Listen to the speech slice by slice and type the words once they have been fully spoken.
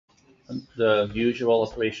the usual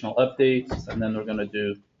operational updates, and then we're going to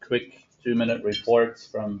do quick 2-minute reports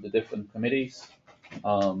from the different committees.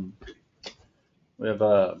 We have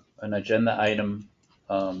an agenda item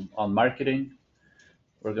on marketing.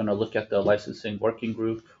 We're going to look at the licensing working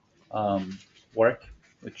group work,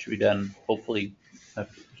 which we then hopefully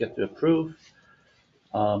get to approve.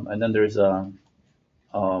 And then there's a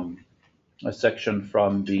section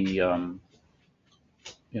from the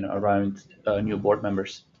around new board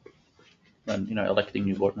members and electing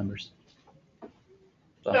new board members.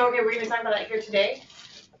 So okay, we're going to talk about that here today.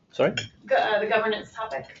 Sorry. The governance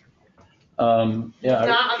topic. Yeah.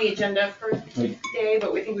 Not on the agenda for today,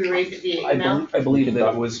 but we think we raised it via email. I believe that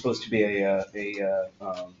it was supposed to be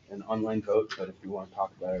an online vote, but if you want to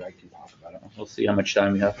talk about it, I can talk about it. We'll see how much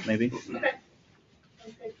time we have, maybe. Okay.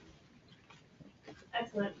 Okay.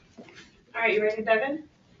 Excellent. All right, you ready to dive in?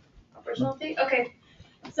 Operational update? Okay.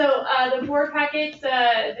 So the board packet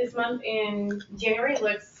this month in January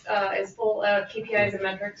looks is full of KPIs and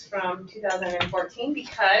metrics from 2014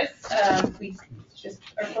 because we just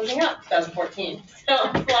are closing out 2014.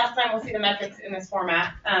 So it's the last time we'll see the metrics in this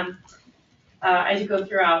format as you go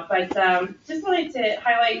throughout. But just wanted to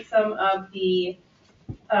highlight some of the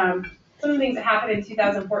things that happened in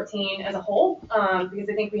 2014 as a whole, because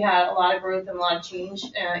I think we had a lot of growth and a lot of change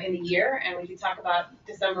in the year, and we could talk about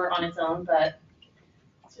December on its own, but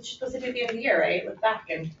that's what you're supposed to do at the end of the year, right? Look back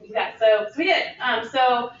and do that. So we did.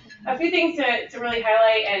 So a few things to really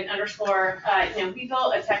highlight and underscore. We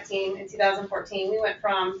built a tech team in 2014. We went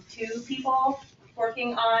from 2 people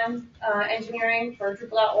working on engineering for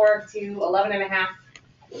Drupal.org to 11 and a half.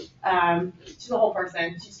 She's a whole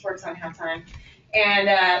person. She just works on half time. And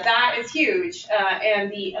that is huge. And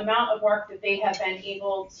the amount of work that they have been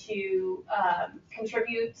able to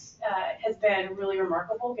contribute has been really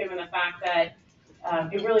remarkable, given the fact that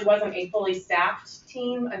it really wasn't a fully staffed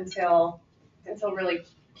team until really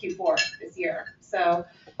Q4 this year. So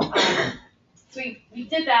we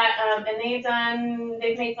did that, and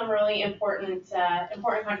they've made some really important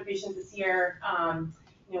contributions this year.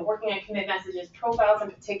 Working on commit messages, profiles in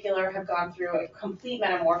particular have gone through a complete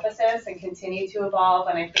metamorphosis and continue to evolve.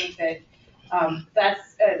 And I think that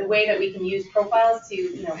that's the way that we can use profiles to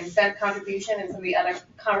incent contribution, and some of the other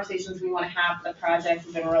conversations we want to have for the project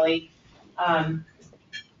have been really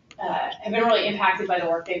impacted by the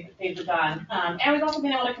work they've done. And we've also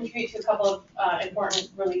been able to contribute to a couple of important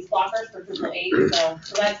release blockers for Drupal 8,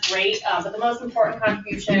 so that's great. But the most important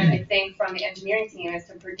contribution, I think, from the engineering team is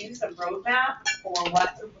to produce a roadmap for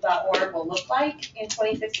what Drupal.org will look like in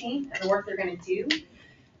 2015 and the work they're going to do,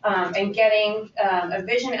 and getting a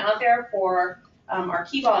vision out there for our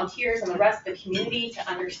key volunteers and the rest of the community to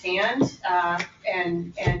understand,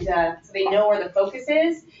 and so they know where the focus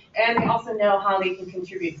is, and they also know how they can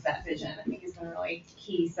contribute to that vision. I think has been really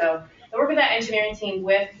key. So the work of that engineering team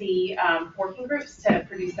with the working groups to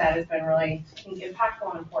produce that has been really, I think, impactful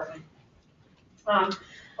and important. Of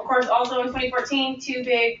course, also in 2014, 2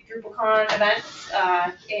 big DrupalCon events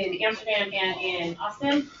in Amsterdam and in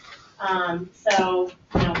Austin.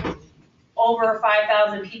 Over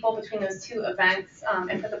 5,000 people between those 2 events,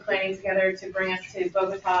 and put the planning together to bring us to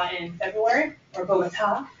Bogota in February, or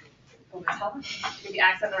Bogota, get the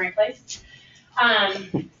accent in the right place. I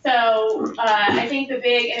think the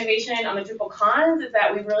big innovation on the DrupalCons is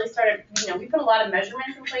that we really started, we put a lot of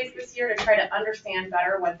measurements in place this year to try to understand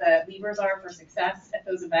better what the levers are for success at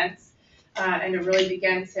those events. And to really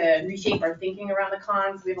begin to reshape our thinking around the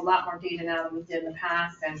cons. We have a lot more data now than we did in the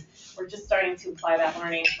past, and we're just starting to apply that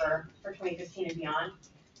learning for 2015 and beyond.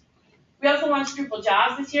 We also launched Drupal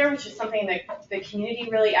Jobs this year, which is something that the community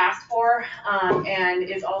really asked for, and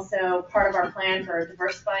is also part of our plan for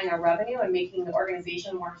diversifying our revenue and making the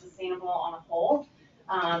organization more sustainable on a whole.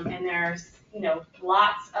 And there's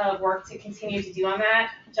lots of work to continue to do on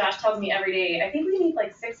that. Josh tells me every day, I think we need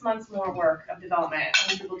like 6 months more work of development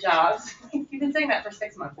on Drupal Jobs. You've been saying that for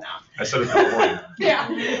 6 months now. I said it that morning. Yeah.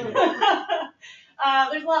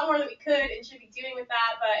 There's a lot more that we could and should be doing with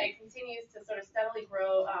that, but it continues to sort of steadily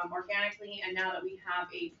grow organically. And now that we have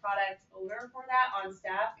a product owner for that on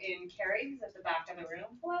staff in Carrie, who's at the back of the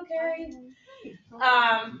room. Hello, Carrie.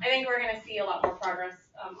 I think we're going to see a lot more progress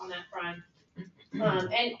on that front.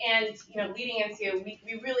 Leading into,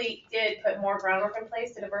 we really did put more groundwork in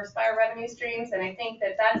place to diversify our revenue streams, and I think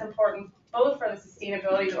that that's important both for the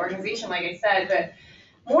sustainability of the organization, like I said, but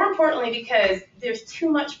more importantly because there's too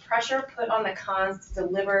much pressure put on the cons to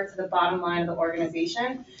deliver to the bottom line of the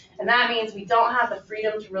organization, and that means we don't have the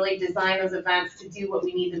freedom to really design those events to do what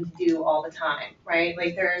we need them to do all the time, right?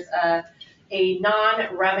 Like there's a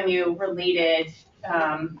non-revenue related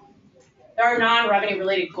there are non-revenue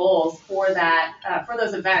related goals for that, for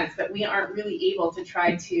those events that we aren't really able to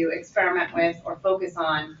try to experiment with or focus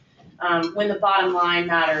on when the bottom line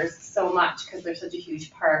matters so much because they're such a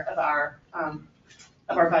huge part of our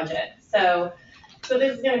budget. So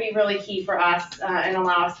this is going to be really key for us and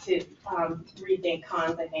allow us to rethink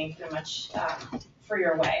cons, I think, in a much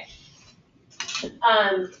freer way.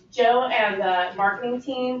 Joe and the marketing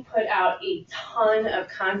team put out a ton of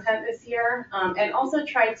content this year and also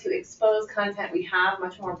tried to expose content we have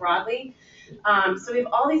much more broadly. So we have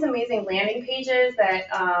all these amazing landing pages that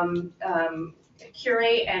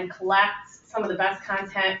curate and collect some of the best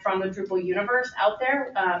content from the Drupal universe out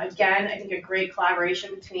there. Again, I think a great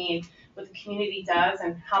collaboration between what the community does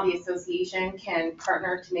and how the association can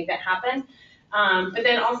partner to make that happen. But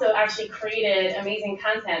then also actually created amazing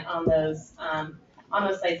content on those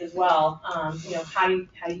sites as well. How do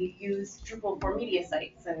you use Drupal for media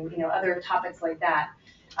sites and other topics like that.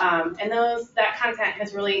 And that content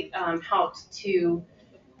has really helped to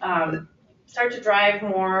start to drive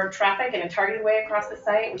more traffic in a targeted way across the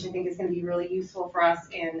site, which I think is going to be really useful for us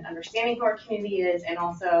in understanding who our community is and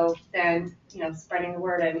also then spreading the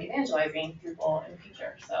word and evangelizing Drupal in the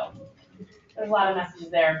future. So there's a lot of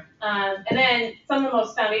messages there. And then some of the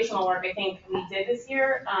most foundational work I think we did this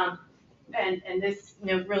year, and this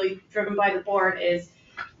really driven by the board, is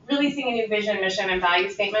releasing a new vision, mission, and value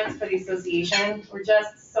statements for the association. We're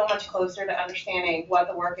just so much closer to understanding what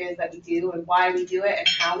the work is that we do and why we do it and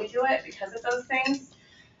how we do it because of those things.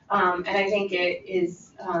 And I think it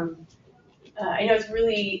is, I know it's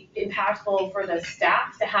really impactful for the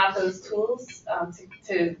staff to have those tools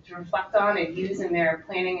to reflect on and use in their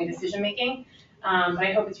planning and decision making. But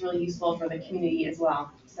I hope it's really useful for the community as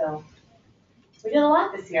well. So we did a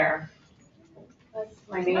lot this year. That's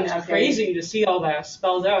my main update. That's crazy to see all that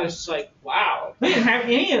spelled out. It's like, wow, we didn't have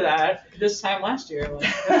any of that this time last year.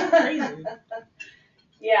 Like, that's crazy.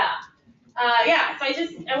 Yeah. So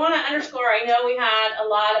I want to underscore, I know we had a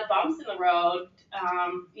lot of bumps in the road,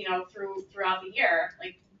 throughout the year.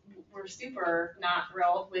 Like, we're super not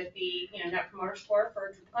thrilled with the, Net Promoter Score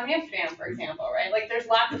for Drupal in Amsterdam, for example, right? Like, there's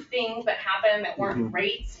lots of things that happened that weren't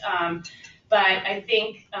great. But I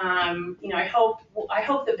think, I hope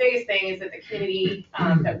the biggest thing is that the community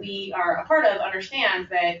that we are a part of understands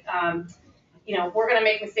that, we're going to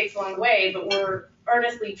make mistakes along the way, but we're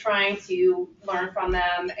earnestly trying to learn from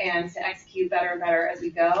them and to execute better and better as we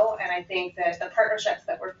go. And I think that the partnerships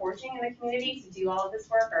that we're forging in the community to do all of this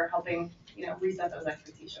work are helping, reset those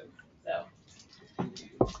expectations. So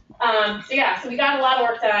we got a lot of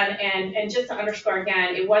work done, and just to underscore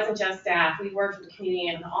again, it wasn't just staff. We worked with the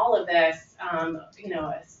community on all of this.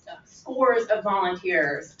 Scores of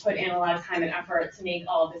volunteers put in a lot of time and effort to make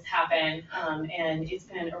all of this happen, and it's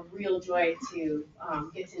been a real joy to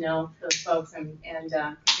get to know those folks and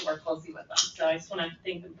to work closely with them. So I just want to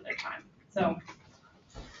thank them for their time. So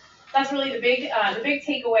that's really the big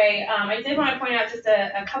takeaway. I did want to point out just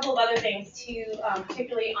a couple of other things too,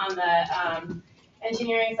 particularly on the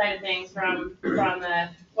engineering side of things from the,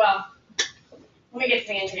 well, let me get to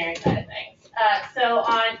the engineering side of things. So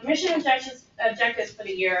on mission objectives for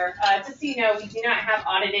the year, just so you know, we do not have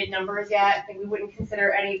audited numbers yet. I think we wouldn't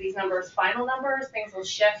consider any of these numbers final numbers. Things will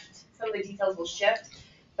shift, some of the details will shift,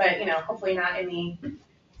 but hopefully not in the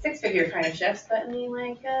 6-figure kind of shifts, but in the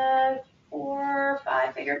like 4- or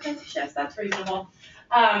 5-figure kinds of shifts. That's reasonable.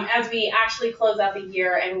 As we actually close out the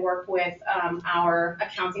year and work with our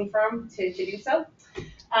accounting firm to do so.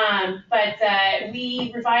 But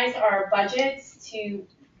we revised our budget to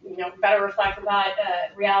better reflect that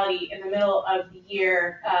reality in the middle of the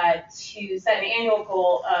year to set an annual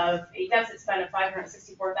goal of a deficit spend of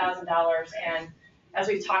 $564,000. And as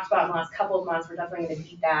we've talked about in the last couple of months, we're definitely going to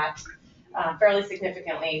beat that fairly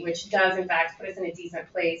significantly, which does in fact put us in a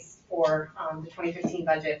decent place for the 2015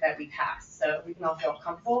 budget that we passed. So we can all feel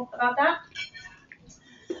comfortable about that.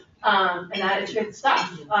 And that is good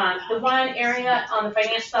stuff. The one area on the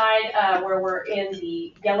finance side where we're in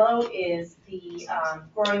the yellow is the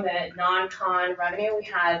growing the non-con revenue. We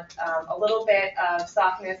had a little bit of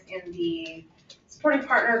softness in the supporting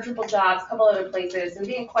partner, Drupal jobs, a couple other places, and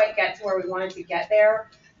we didn't quite get to where we wanted to get there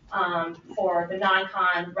for the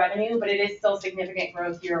non-con revenue, but it is still significant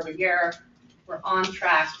growth year over year. We're on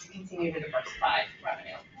track to continue to diversify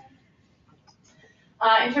revenue.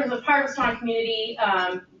 In terms of part of a strong community,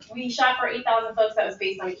 we shot for 8,000 folks. That was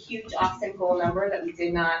based on a huge Austin goal number that we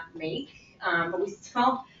did not make, but we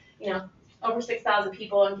still, over 6,000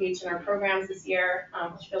 people engaged in our programs this year,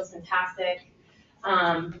 which feels fantastic.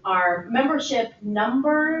 Our membership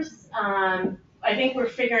numbers, I think we're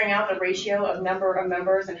figuring out the ratio of number of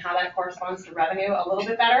members and how that corresponds to revenue a little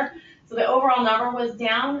bit better. So the overall number was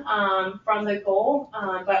down from the goal,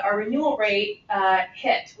 but our renewal rate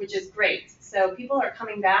hit, which is great. So people are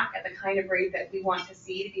coming back at the kind of rate that we want to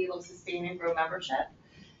see to be able to sustain and grow membership,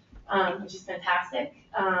 which is fantastic.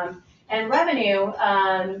 And revenue,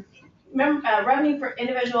 revenue for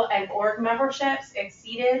individual and org memberships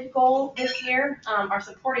exceeded goal this year. Our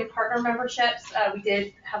supporting partner memberships, we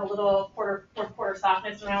did have a little fourth quarter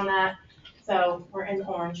softness around that, so we're in the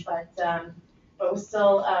orange, but we're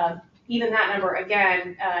still, even that number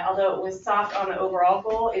again, although it was soft on the overall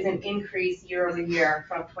goal, is an increase year over year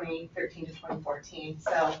from 2013 to 2014,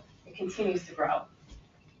 so it continues to grow.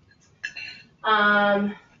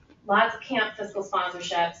 Lots of camp fiscal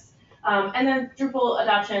sponsorships. And then Drupal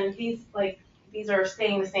adoption, these are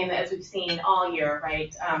staying the same as we've seen all year,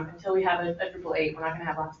 right? Until we have a Drupal 8, we're not gonna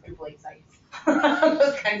have lots of Drupal 8 sites,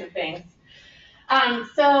 those kinds of things.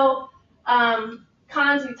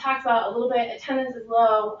 Cons we talked about a little bit. Attendance is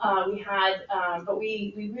low. But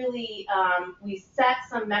we really we set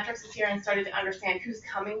some metrics this year and started to understand who's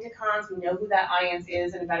coming to cons. We know who that audience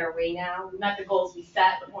is in a better way now. We met the goals we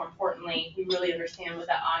set, but more importantly, we really understand what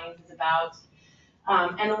that audience is about.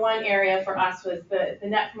 And the one area for us was the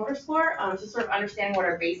Net Promoter Score, just sort of understanding what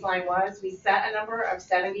our baseline was. We set a number of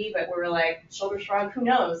 70, but we were like, shoulder shrug, who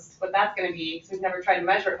knows what that's going to be, because we've never tried to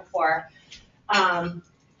measure it before.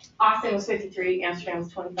 Austin was 53, Amsterdam was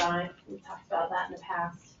 25. We've talked about that in the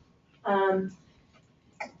past.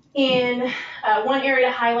 One area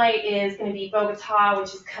to highlight is going to be Bogota,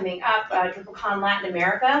 which is coming up, DrupalCon Latin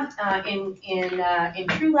America. In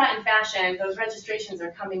true Latin fashion, those registrations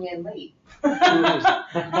are coming in late. On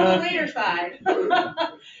the later side.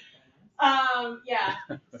 Yeah,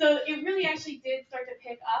 so it really actually did start to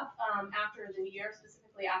pick up after the new year,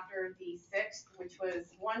 specifically after the 6th, which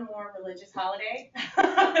was one more religious holiday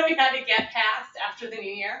that we had to get past after the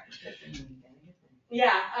new year.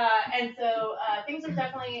 Yeah, and so things are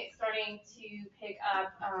definitely starting to pick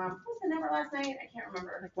up. What was the number last night? I can't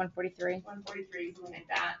remember. Like 143. 143, something like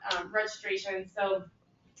that. Registration. So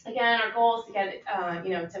again, our goal is to get it,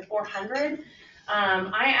 to 400.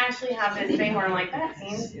 I actually have this thing where I'm like, that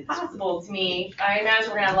seems possible to me. I imagine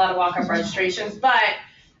we're gonna have a lot of walk-up registrations, but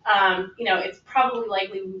it's probably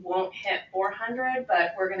likely we won't hit 400,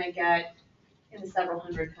 but we're gonna get in the several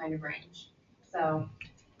hundred kind of range. So.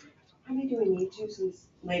 How many do we need to, since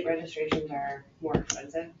late registrations are more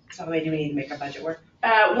expensive? So how many do we need to make our budget work?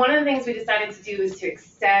 One of the things we decided to do is to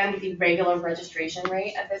extend the regular registration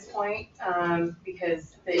rate at this point,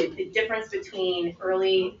 because the difference between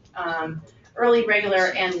early, regular,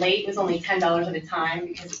 and late was only $10 at a time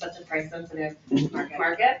because it's such a price-sensitive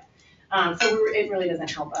market. So it really doesn't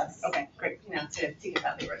help us. Okay, great. To get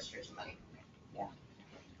that late registration money.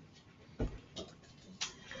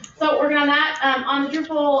 So working on that, on the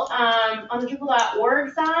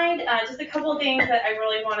Drupal.org side, just a couple of things that I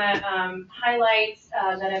really want to highlight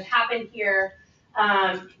that have happened here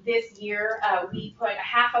this year. We put a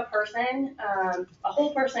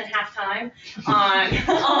whole person half time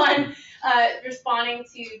on responding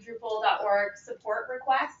to Drupal.org support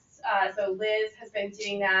requests. So Liz has been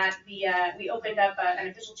doing that. We opened up an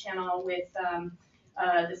official channel with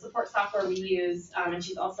the support software we use, and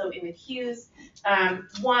she's also in the queues.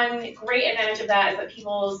 One great advantage of that is that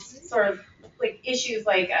people's sort of issues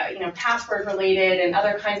password related and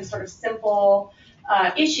other kinds of sort of simple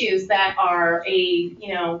issues that are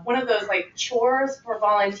one of those chores for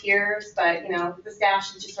volunteers, but the staff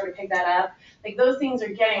should just sort of pick that up. Those things are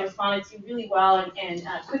getting responded to really well and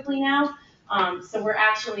quickly now. So we're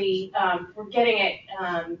actually, we're getting it,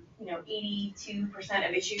 82%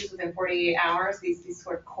 of issues within 48 hours, these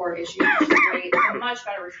sort of core issues, which is great. A much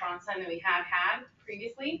better response time than we have had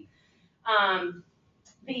previously.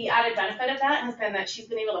 The added benefit of that has been that she's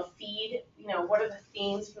been able to feed, what are the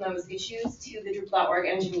themes from those issues to the Drupal.org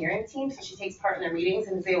engineering team. So she takes part in their meetings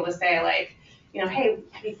and is able to say hey,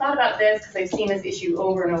 have you thought about this? Because I've seen this issue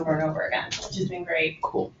over and over and over again, which has been great.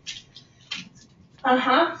 Cool.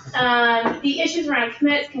 The issues around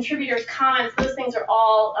commits, contributors, comments, those things are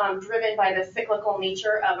all driven by the cyclical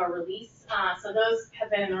nature of a release. So those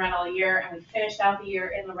have been in the red all year, and we finished out the year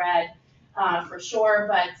in the red for sure.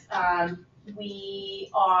 But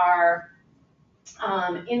we are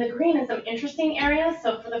in the green in some interesting areas.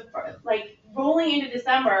 So for rolling into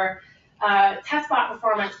December, test bot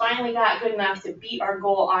performance finally got good enough to beat our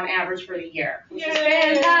goal on average for the year, which is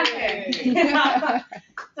fantastic.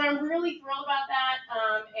 So I'm really thrilled about that,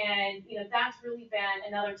 and that's really been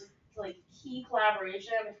another just key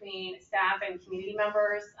collaboration between staff and community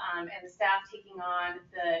members, and the staff taking on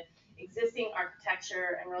the existing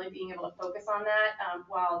architecture and really being able to focus on that,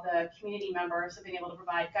 while the community members have been able to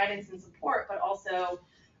provide guidance and support, but also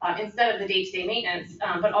instead of the day-to-day maintenance,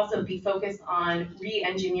 but also be focused on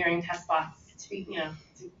re-engineering test spots to begin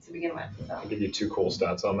with. So I'll give you 2 cool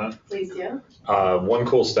stats on that. please do. One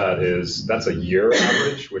cool stat is that's a year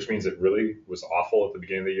average, which means it really was awful at the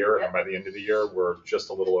beginning of the year, and by the end of the year, we're just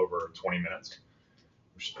a little over 20 minutes,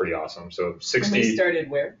 which is pretty awesome. So 60. And we started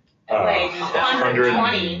where? Like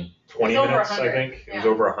 120 minutes, I 100. think. It was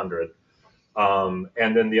Yeah. over 100.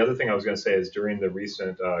 And then the other thing I was going to say is during the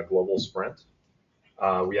recent global sprint,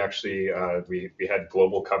 we actually we had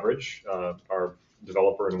global coverage. Our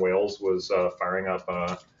developer in Wales was firing up.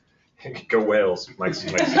 Go Wales, Mike's.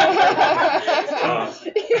 We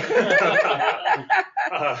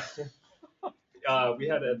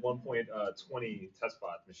had at one point 20 test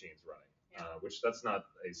bot machines running, which that's not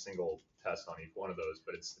a single test on each one of those,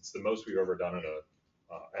 but it's the most we've ever done at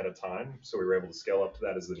a time. So we were able to scale up to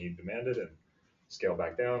that as the need demanded and scale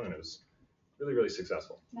back down, and it was really, really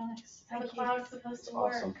successful. Nice. How the cloud's supposed to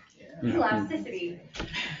Awesome. work. Elasticity.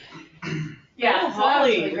 Yeah, so that was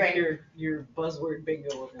Holly, really great. your buzzword bingo.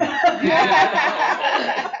 Over I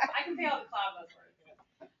can say all the cloud buzzwords.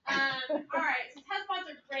 All right, so test bots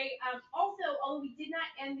are great. Also, although we did not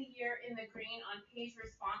end the year in the green on page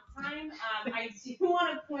response time, I do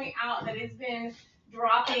want to point out that it's been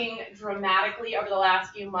dropping dramatically over the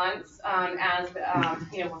last few months as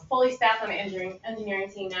we're fully staffed on the engineering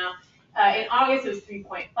team now. In August, it was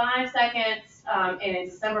 3.5 seconds, and in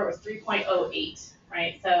December, it was 3.08.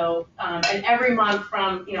 Right, so and every month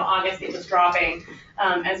from August it was dropping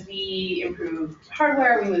as we improved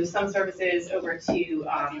hardware. We moved some services over to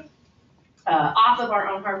off of our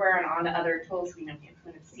own hardware and onto other tools. We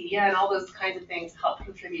implemented CDN and all those kinds of things help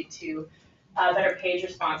contribute to better page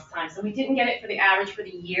response time. So we didn't get it for the average for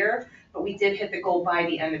the year, but we did hit the goal by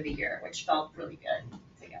the end of the year, which felt really good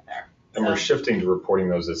to get there. And we're shifting to reporting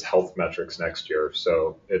those as health metrics next year.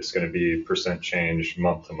 So it's going to be % change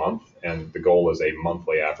month to month. And the goal is a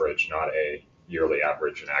monthly average, not a yearly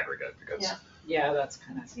average in aggregate. Because Yeah, that's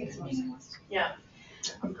kind of meaningless. Yeah.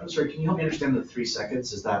 I'm sorry, can you help me understand the 3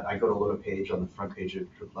 seconds? Is that I go to load a page on the front page of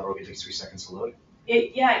Drupal.org, it takes 3 seconds to load?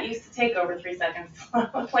 It used to take over 3 seconds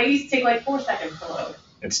to load. Like, it used to take like 4 seconds to load.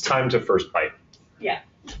 it's time to first byte.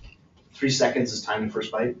 3 seconds is time to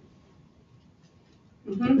first byte?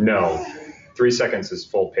 Mm-hmm. No, 3 seconds is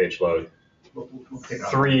full page load. We'll take it off.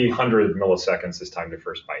 300 milliseconds is time to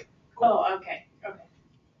first byte. Oh, okay.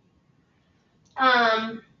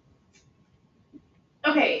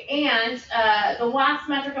 Okay, and the last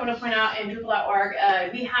metric I'm going to point out in Drupal.org,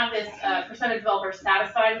 we have this percent of developers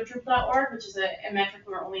satisfied with Drupal.org, which is a metric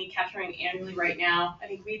we're only capturing annually right now. I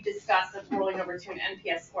think we've discussed it rolling over to an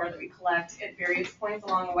NPS score that we collect at various points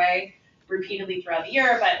along the way, repeatedly throughout the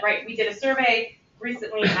year. But we did a survey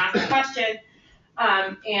recently and asked a question,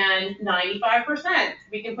 and 95%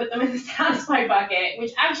 we can put them in the satisfied bucket,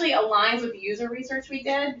 which actually aligns with the user research we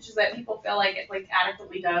did, which is that people feel like it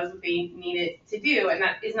adequately does what they need it to do. And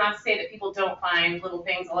that is not to say that people don't find little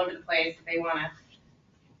things all over the place that they want to,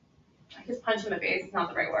 I guess punch in the face is not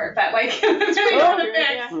the right word, but it's really want to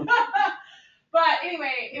fix. But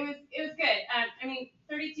anyway, it was good.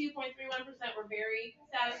 32.31% were very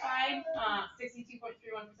satisfied.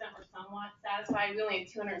 62.31% were somewhat satisfied. We only had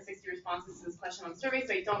 260 responses to this question on the survey,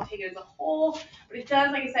 so I don't take it as a whole. But it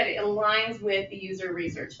does, like I said, it aligns with the user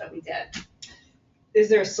research that we did. Is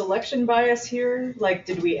there a selection bias here? Like,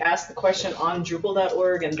 did we ask the question on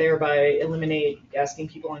Drupal.org and thereby eliminate asking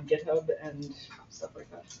people on GitHub and stuff like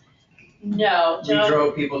that? No. We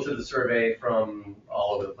drove people to the survey from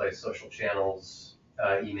all over the place, social channels,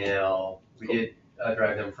 email. We did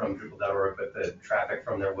drive them from Drupal.org, but the traffic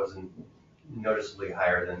from there wasn't noticeably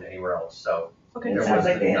higher than anywhere else. So Okay. there Sounds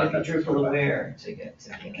like they wasn't- had to be Drupal aware to get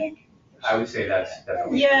to it. I would say that's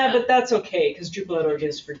definitely. Yeah, but that's okay, because Drupal.org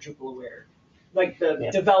is for Drupal aware. Like the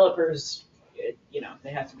developers, they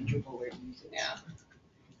have to be Drupal aware users. Yeah.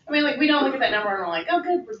 We don't look at that number and we're like, oh,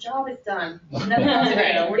 good, our job is done. Nothing else to do.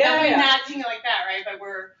 We're definitely not doing it like that, right? But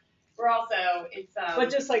we're also, it's. But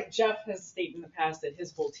just like Jeff has stated in the past that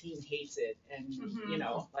his whole team hates it, and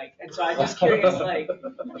and so I'm just curious,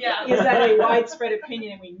 Yeah. is that a widespread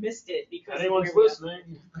opinion and we missed it because Anyone's of where we are?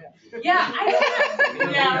 listening. Yeah, I don't know.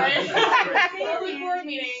 Yeah, right? Totally board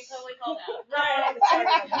meeting, totally called out. Right.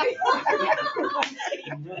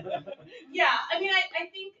 Yeah, I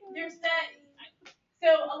think there's that, so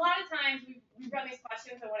a lot of times we run these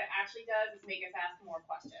questions and what it actually does is make us ask more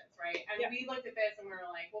questions, right? And we looked at this and we were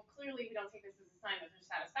like, well, clearly we don't take this as a sign of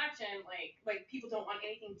dissatisfaction. Like people don't want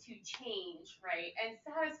anything to change, right? And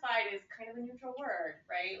satisfied is kind of a neutral word,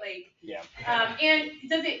 right? Like, and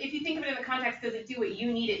does it, if you think of it in the context, does it do what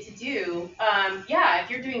you need it to do? Yeah,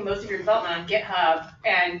 if you're doing most of your development on GitHub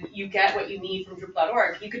and you get what you need from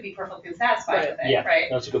Drupal.org, you could be perfectly satisfied with it, right?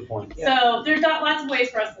 That's a good point. So there's lots of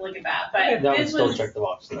ways for us to look at that, but That would this still was, check the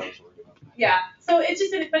box, that was what we're doing. yeah, so it's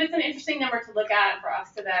just, but it's an interesting number to look at for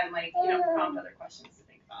us to then prompt other questions to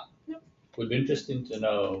think about. Would be interesting to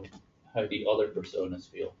know how the other personas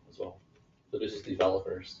feel as well. So this is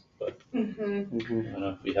developers, but I don't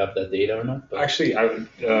know if we have that data or not. But. Actually,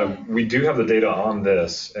 we do have the data on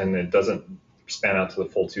this, and it doesn't span out to the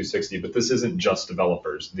full 260, but this isn't just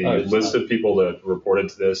developers. The list of people that reported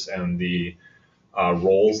to this and the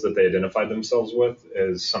roles that they identified themselves with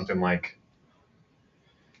is something like,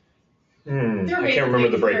 I can't remember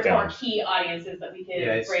the breakdown. There are key audiences that we could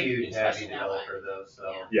it's break huge, each heavy question out by. developer though,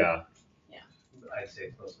 so Yeah. I'd say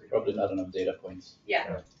it's mostly. Probably not enough data points.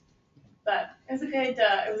 Yeah. But it was a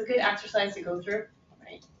good exercise to go through,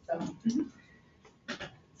 right?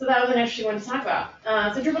 So that was an interesting one to talk about.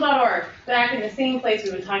 So Drupal.org, back in the same place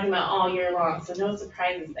we've been talking about all year long, so no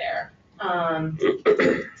surprises there.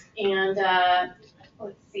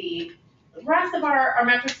 Let's see, the rest of our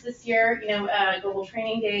metrics this year, global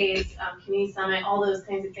training days, community summit, all those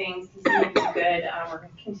kinds of things continue to be good. We're going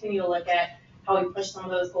to continue to look at how we push some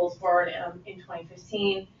of those goals forward in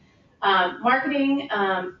 2015. Marketing,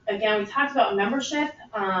 again, we talked about membership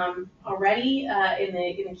already in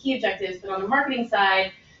the key objectives, but on the marketing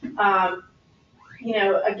side,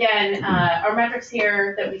 again, our metrics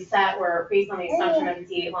here that we set were based on the assumption of the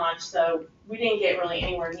D8 launch, so we didn't get really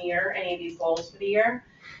anywhere near any of these goals for the year.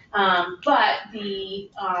 But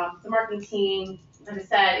the marketing team, as I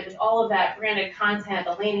said, with all of that branded content,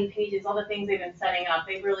 the landing pages, all the things they've been setting up,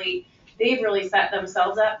 they've really set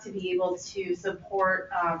themselves up to be able to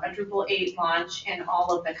support a Drupal 8 launch and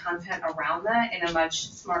all of the content around that in a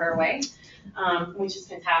much smarter way, which is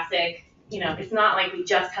fantastic. It's not like we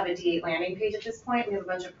just have a D8 landing page at this point. We have a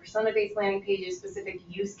bunch of persona-based landing pages, specific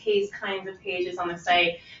use case kinds of pages on the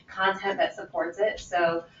site, content that supports it.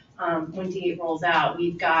 So when D8 rolls out,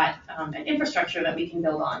 we've got an infrastructure that we can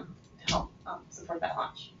build on to help support that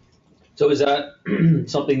launch. So is that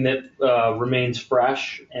something that remains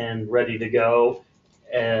fresh and ready to go?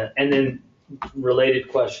 And then related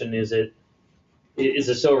question, is a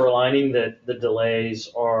silver lining that the delays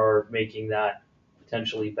are making that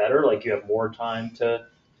potentially better? Like you have more time to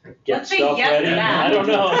get stuff ready? I don't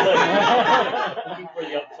know. Looking for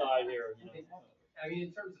the upside here. I mean,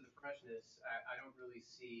 in terms of the freshness, I don't really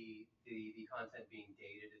see the content being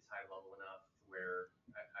dated. It's high level enough where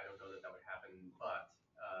I don't know that would happen, but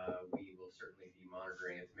we will certainly be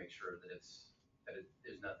monitoring it to make sure that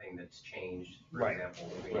there's nothing that's changed. For example,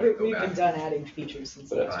 we've been done adding features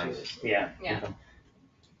since last year. Yeah.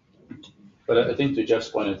 But I think to Jeff's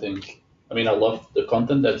point, I love the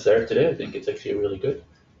content that's there today. I think it's actually really good.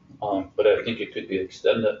 But I think it could be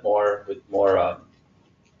extended more with more.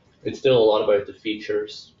 It's still a lot about the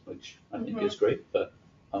features, which I think is great, but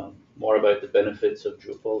more about the benefits of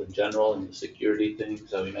Drupal in general and the security things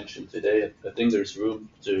that we mentioned today. I think there's room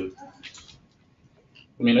to.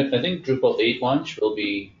 I think Drupal 8 launch will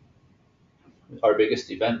be our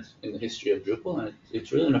biggest event in the history of Drupal, and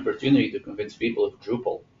it's really an opportunity to convince people of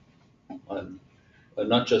Drupal, and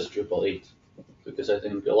not just Drupal 8. Because I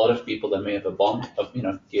think a lot of people that may have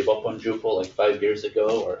gave up on Drupal like 5 years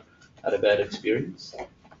ago or had a bad experience,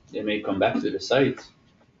 they may come back to the site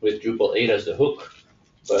with Drupal 8 as the hook,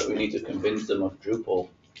 but we need to convince them of Drupal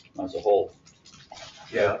as a whole.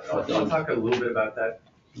 Yeah, I'll talk a little bit about that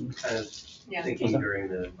kind of thinking during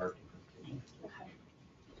the marketing presentation.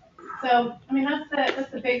 So,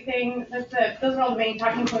 that's the big thing. Those are all the main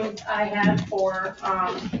talking points I had for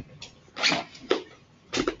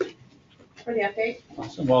the update.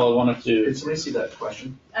 Awesome. Well, I wanted to. Did somebody see that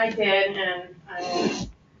question? I did, and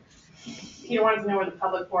Peter wanted to know where the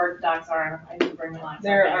public board docs are. I didn't bring them on.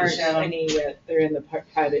 There aren't any yet. They're in the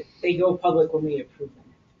private. They go public when we approve them.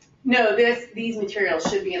 No, these materials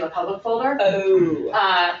should be in the public folder. Oh.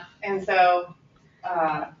 And so,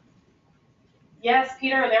 yes,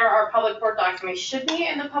 Peter, there are public board docs, and they should be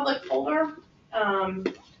in the public folder.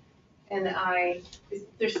 And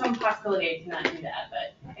there's some possibility I did not do that,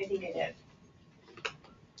 but I think I did.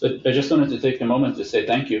 So I just wanted to take a moment to say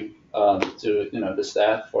thank you to the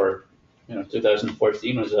staff for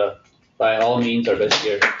 2014 was by all means our best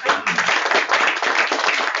year.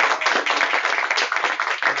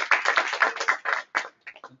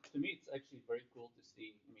 To me, it's actually very cool to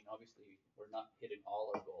see not hitting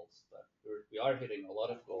all our goals, but we are hitting a lot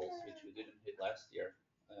of goals which we didn't hit last year.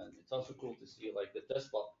 And it's also cool to see like the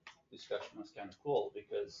test block discussion was kind of cool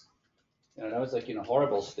because that was like in a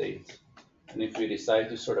horrible state. And if we decide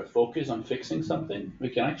to sort of focus on fixing something, we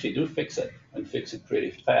can actually fix it and fix it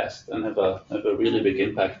pretty fast and have a really big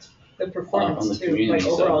impact. The performance on the too, community, like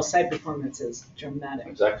so- overall site performance is dramatic.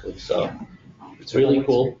 Exactly. So Yeah. it's really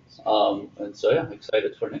cool. And so yeah,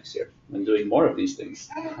 excited for next year and doing more of these things.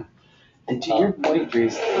 And to your point,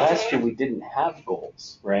 Dries, last year we didn't have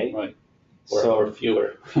goals, right? Right. So Or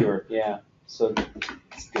fewer. fewer, yeah. So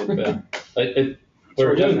it's good. Yeah. We're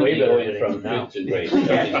we're doing way definitely better going hitting from them now. good to great.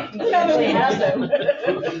 Yeah. Nobody has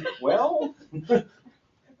them. Well, That's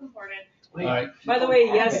important. All right. By the way,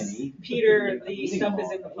 Have yes, any? Peter, the Using stuff them is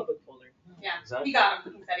all, in the right? public folder. Yeah, Is that- he got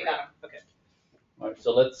him. He said he got him. All right.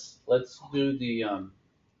 So let's do the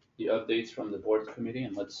updates from the board committee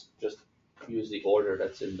and let's just use the order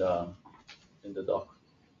that's in the doc.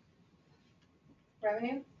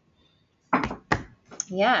 Revenue?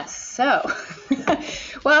 Yes, so,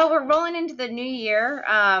 well, we're rolling into the new year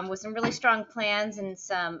with some really strong plans and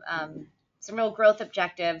some real growth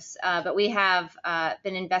objectives, but we have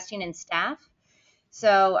been investing in staff.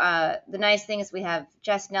 So the nice thing is we have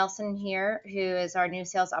Jess Nelson here, who is our new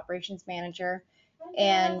sales operations manager.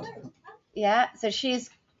 And yeah, so she's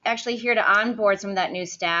actually here to onboard some of that new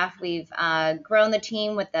staff. We've grown the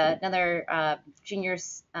team with another junior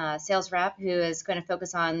sales rep who is going to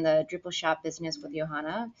focus on the Drupal shop business with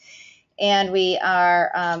Johanna. And we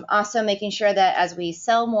are also making sure that as we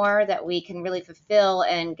sell more, that we can really fulfill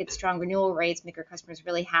and get strong renewal rates, make our customers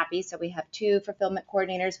really happy. So we have 2 fulfillment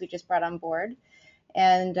coordinators we just brought on board.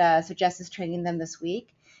 And so Jess is training them this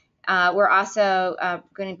week. We're also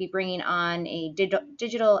going to be bringing on a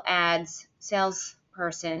digital ads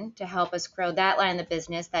salesperson to help us grow that line of the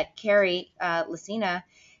business that Carrie Lucina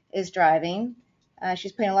is driving.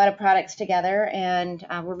 She's putting a lot of products together, and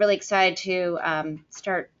we're really excited to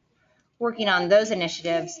start working on those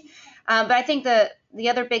initiatives. But I think the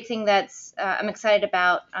other big thing that's I'm excited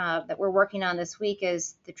about that we're working on this week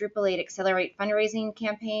is the Drupal 8 Accelerate fundraising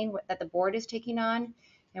campaign that the board is taking on.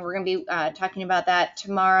 And we're going to be talking about that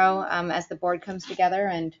tomorrow as the board comes together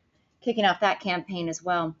and kicking off that campaign as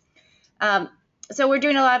well. So we're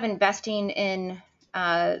doing a lot of investing in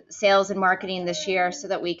sales and marketing this year so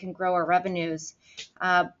that we can grow our revenues.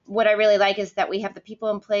 What I really like is that we have the people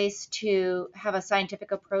in place to have a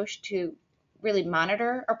scientific approach to really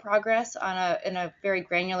monitor our progress in a very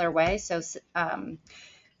granular way. So,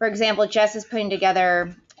 for example, Jess is putting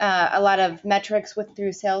together a lot of metrics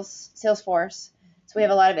through Salesforce. So we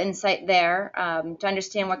have a lot of insight there to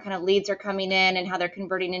understand what kind of leads are coming in and how they're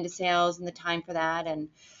converting into sales and the time for that. And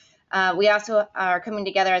we also are coming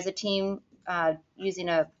together as a team using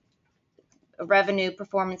a revenue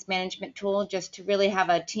performance management tool just to really have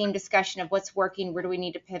a team discussion of what's working, where do we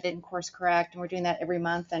need to pivot and course correct. And we're doing that every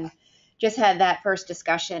month and just had that first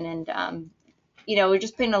discussion. And, we're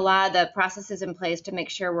just putting a lot of the processes in place to make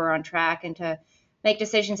sure we're on track and to make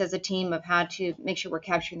decisions as a team of how to make sure we're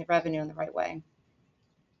capturing the revenue in the right way.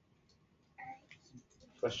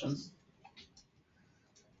 Questions?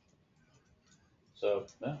 So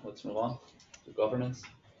yeah, let's move on to governance.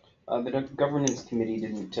 The governance committee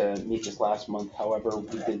didn't meet this last month. However,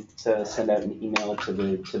 we did send out an email to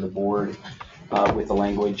the board with the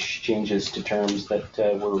language changes to terms that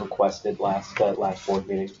were requested last board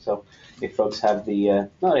meeting. So if folks have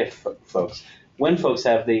when folks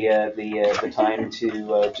have the time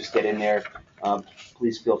to just get in there,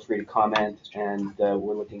 please feel free to comment. And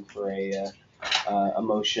we're looking for a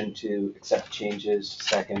motion to accept changes,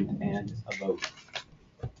 second, and a vote.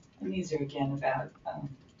 And these are again about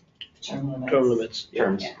term limits. Term limits.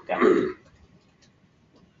 Terms. Yeah.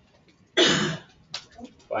 Yeah.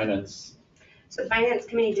 Finance. So finance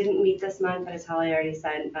committee didn't meet this month, but as Holly already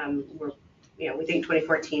said, we think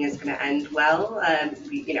 2014 is gonna end well.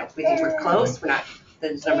 We think we're close.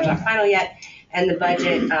 Those numbers aren't final yet. And the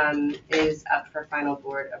budget is up for final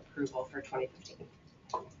board approval for 2015.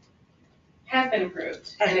 Has been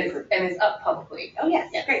approved Has and been is, approved. and is up publicly. Oh,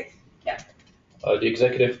 yes, Yes. great. The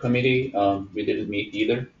executive committee, we didn't meet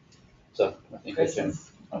either. So I think we can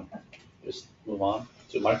just move on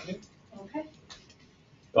to marketing. Okay.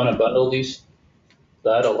 Want to bundle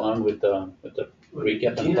that along with the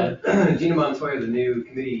recap and plan? Gina Montoya, the new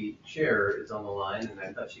committee chair, is on the line, and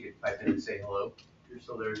I thought she could pipe in and say hello. You're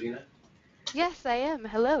still there, Gina? Yes, I am.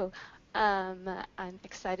 Hello. I'm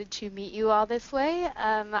excited to meet you all this way.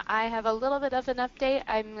 I have a little bit of an update.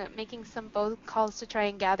 I'm making some phone calls to try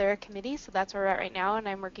and gather a committee, so that's where we're at right now, and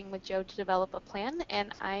I'm working with Joe to develop a plan,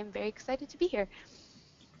 and I'm very excited to be here.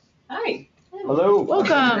 Hi. Hello. Very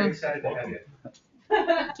Welcome. excited to have you.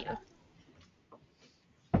 Thank you.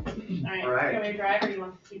 All All right. right, you want me to drive or do you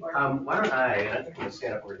want the keyboard? Why don't I think I'm gonna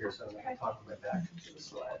stand up over here so I can talk with my back to the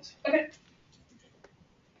slides. Okay.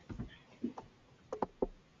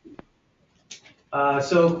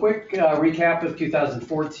 So quick recap of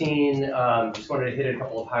 2014. Just wanted to hit a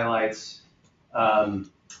couple of highlights.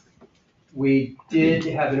 We did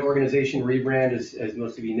have an organization rebrand, as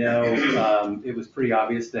most of you know. It was pretty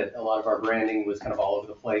obvious that a lot of our branding was kind of all over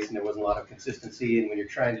the place and there wasn't a lot of consistency. And when you're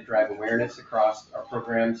trying to drive awareness across our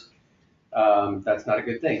programs, that's not a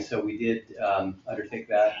good thing. So we did undertake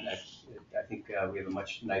that, and I think we have a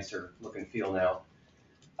much nicer look and feel now.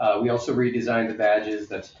 We also redesigned the badges.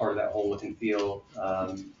 That's part of that whole look and feel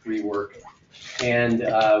rework. And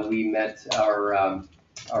we met our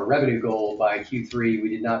revenue goal by Q3. We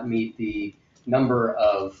did not meet the number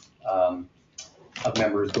of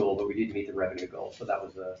members goal, but we did meet the revenue goal. So that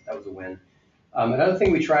was a win. Another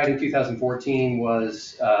thing we tried in 2014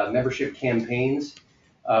 was membership campaigns.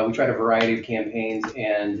 We tried a variety of campaigns,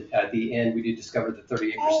 and at the end, we did discover that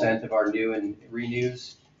 38% of our new and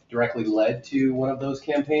renews directly led to one of those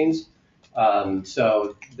campaigns.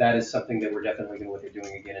 So that is something that we're definitely going to look at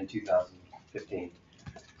doing again in 2015.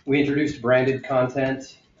 We introduced branded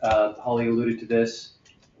content. Holly alluded to this.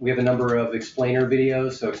 We have a number of explainer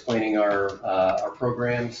videos, so explaining our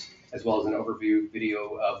programs, as well as an overview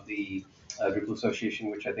video of the Drupal Association,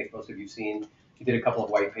 which I think most of you have seen. We did a couple of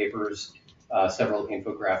white papers, several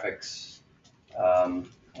infographics,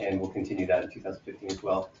 and we'll continue that in 2015 as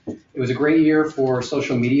well. It was a great year for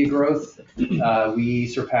social media growth. We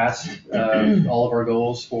surpassed all of our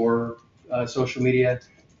goals for social media.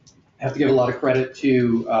 I have to give a lot of credit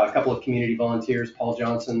to a couple of community volunteers, Paul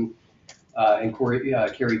Johnson and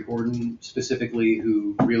Carrie Gordon specifically,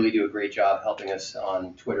 who really do a great job helping us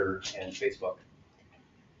on Twitter and Facebook.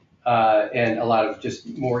 And a lot of just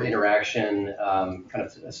more interaction, kind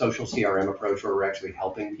of a social CRM approach where we're actually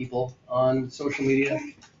helping people on social media,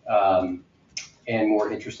 and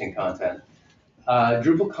more interesting content.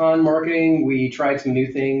 DrupalCon marketing, we tried some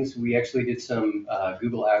new things. We actually did some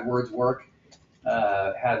Google AdWords work,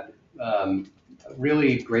 had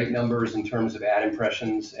really great numbers in terms of ad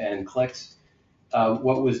impressions and clicks.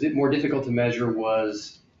 What was more difficult to measure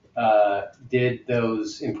was did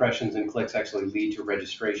those impressions and clicks actually lead to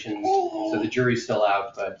registrations? So the jury's still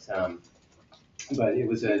out, but it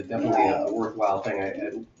was definitely a worthwhile thing,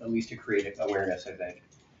 at least to create awareness, I think.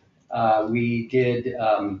 We did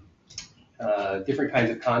different kinds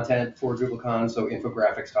of content for DrupalCon, so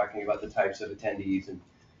infographics talking about the types of attendees and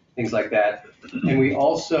things like that. And we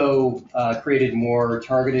also created more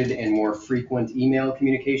targeted and more frequent email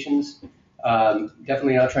communications.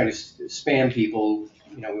 Definitely not trying to spam people.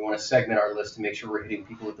 We want to segment our list to make sure we're hitting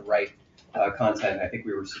people with the right content. I think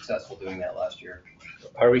we were successful doing that last year.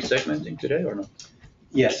 Are we segmenting today or not?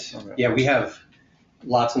 Yes. Okay. Yeah, we have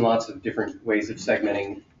lots and lots of different ways of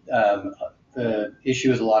segmenting. The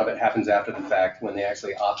issue is a lot of it happens after the fact when they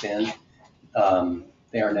actually opt in.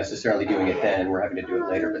 They aren't necessarily doing it then. We're having to do it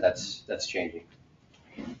later, but that's changing.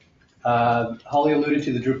 Holly alluded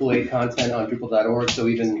to the Drupal 8 content on Drupal.org. So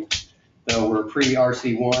even though we're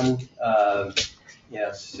pre-RC1,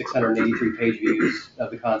 683 page views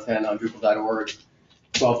of the content on Drupal.org,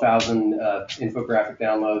 12,000 infographic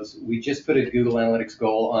downloads. We just put a Google Analytics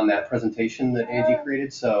goal on that presentation that Angie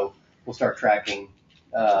created, so we'll start tracking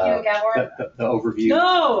the overview.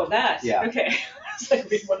 No, that. Yeah. Okay. I was like,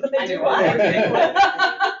 wait, what did they do?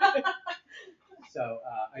 So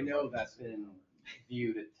I know that's been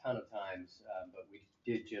viewed a ton of times, but we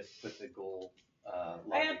did just put the goal.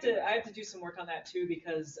 I have to do some work on that too,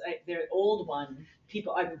 because their old one,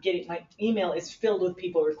 my email is filled with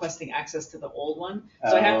people requesting access to the old one.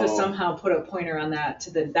 So I have to somehow put a pointer on that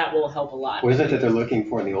that will help a lot. What is it that they're looking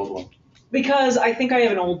for in the old one? Because I think I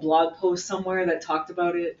have an old blog post somewhere that talked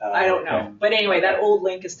about it. I don't know. But anyway, that old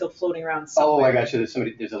link is still floating around somewhere. Oh, I got you.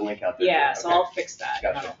 There's a link out there. Yeah, so I'll fix that.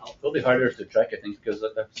 Gotcha. That'll help. It'll be harder to track, I think, because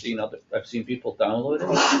I've seen people download it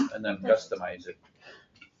and then customize it.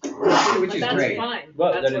 Which is that's great. Fine.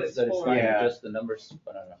 Well, that's that is fine. Yeah. Just the numbers,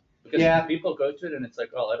 I don't know. Because people go to it and it's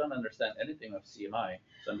like, well, I don't understand anything of CMI,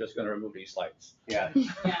 so I'm just going to remove these slides. Yeah. I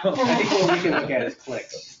think what we can look at is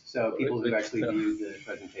clicks. So people who actually view the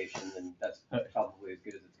presentation, and that's probably as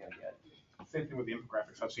good as it's going to get. Same thing with the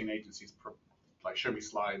infographics. I've seen agencies show me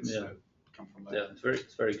slides that come from there. Yeah,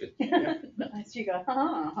 it's very good. Nice. You go,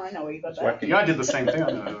 I know where you got that. Yeah, I did the same thing.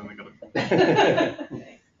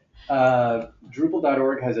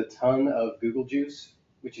 Drupal.org has a ton of Google juice.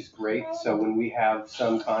 which is great. So when we have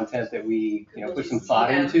some content that we, put some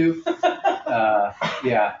thought into,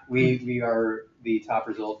 yeah, we are the top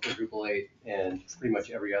result for Drupal 8 and pretty much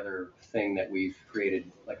every other thing that we've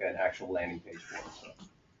created, like an actual landing page for. So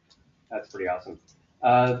that's pretty awesome.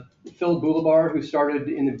 Phil Boulevard, who started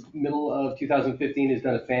in the middle of 2015, has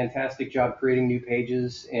done a fantastic job creating new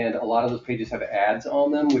pages, and a lot of those pages have ads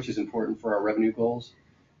on them, which is important for our revenue goals.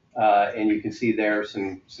 And you can see there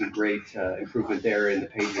some great improvement there in the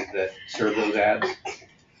pages that serve those ads.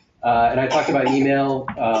 And I talked about email.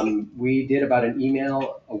 We did about an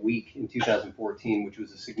email a week in 2014, which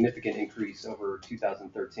was a significant increase over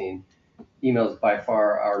 2013. Email is by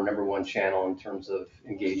far our #1 channel in terms of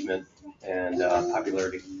engagement and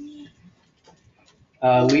popularity.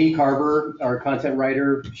 Lee Carver, our content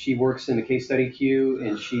writer, she works in the case study queue,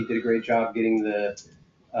 and she did a great job getting the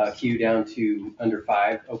queue down to under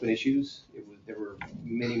 5 open issues. There were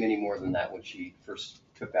many, many more than that when she first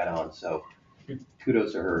took that on, so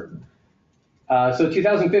kudos to her. So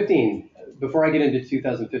 2015, before I get into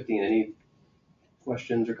 2015, any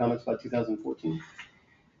questions or comments about 2014?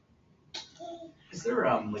 Is there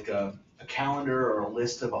like a calendar or a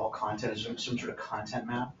list of all content, some sort of content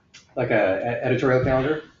map? Like a editorial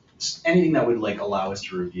calendar? Anything that would like allow us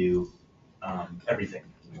to review everything.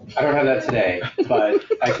 I don't have that today, but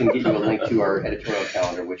I can get you a link to our editorial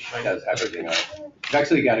calendar, which does have everything on it. I've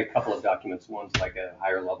actually got a couple of documents. One's like a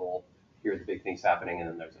higher level, here are the big things happening, and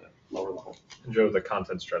then there's a lower level. And Joe, the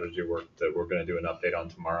content strategy work that we're going to do an update on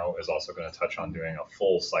tomorrow is also going to touch on doing a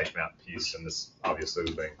full sitemap piece, and this obviously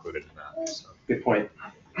will be included in that. So. Good point.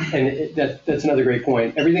 And that's another great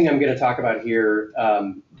point. Everything I'm going to talk about here,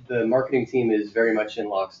 the marketing team is very much in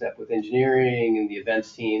lockstep with engineering and the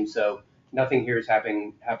events team, so nothing here is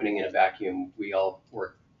happening in a vacuum. We all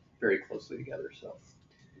work very closely together. So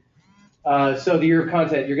the year of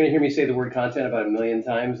content, you're going to hear me say the word content about 1 million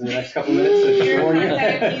times in the next couple minutes. So just warn you.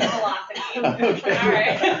 Okay. All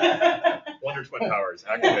right. Wonder Twin Powers,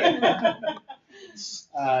 activate.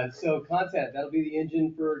 So content, that'll be the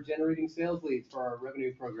engine for generating sales leads for our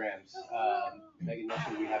revenue programs. Megan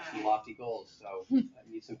mentioned we have some lofty goals, so I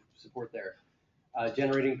need some support there.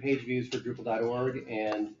 Generating page views for Drupal.org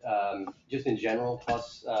and just in general,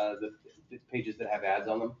 plus the pages that have ads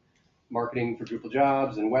on them. Marketing for Drupal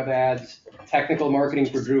jobs and web ads, technical marketing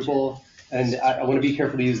for Drupal. And I want to be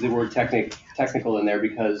careful to use the word technical in there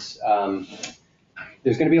because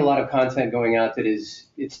there's going to be a lot of content going out that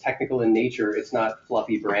it's technical in nature. It's not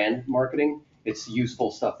fluffy brand marketing. It's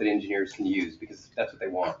useful stuff that engineers can use because that's what they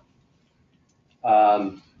want.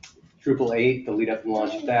 Drupal 8, the lead up and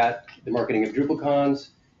launch of that, the marketing of DrupalCons,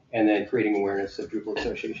 and then creating awareness of Drupal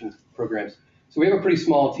Association programs. So we have a pretty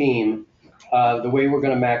small team. The way we're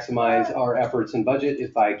going to maximize our efforts and budget is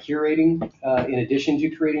by curating, in addition to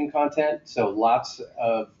creating content. So lots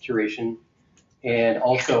of curation and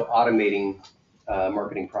also automating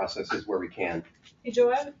marketing processes where we can. Hey Joe,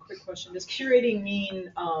 I have a quick question. Does curating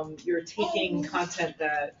mean you're taking content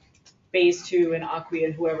that Phase2 and Acquia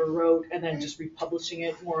and whoever wrote and then just republishing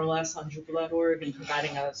it more or less on Drupal.org and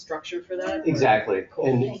providing a structure for that? Exactly. Cool.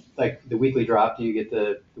 And like the weekly drop, do you get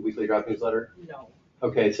the weekly drop newsletter? No.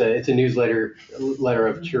 Okay, it's a newsletter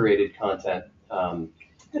of curated content.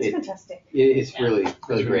 That's fantastic. It's really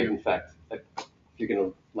great. In fact, if you're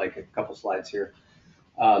gonna like a couple slides here.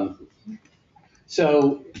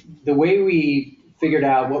 So the way we figured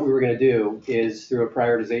out what we were going to do is through a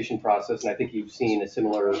prioritization process, and I think you've seen a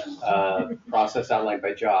similar process outlined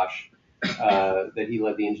by Josh that he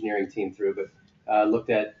led the engineering team through, but looked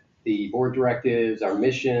at the board directives, our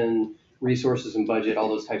mission, resources and budget, all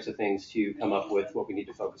those types of things to come up with what we need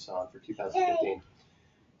to focus on for 2015.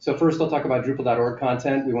 So first I'll talk about Drupal.org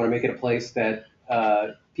content. We want to make it a place that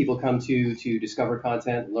people come to discover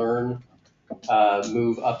content, learn,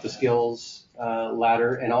 move up the skills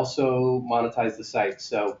ladder, and also monetize the site.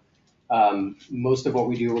 So most of what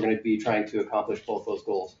we do, we're going to be trying to accomplish both those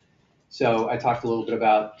goals. So I talked a little bit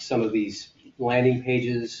about some of these landing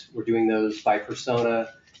pages. We're doing those by persona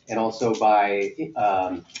and also by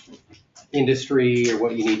industry or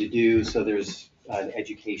what you need to do. So there's an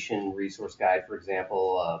education resource guide, for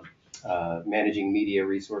example, managing media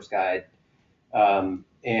resource guide,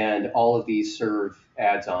 and all of these serve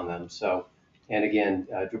ads on them. So, and again,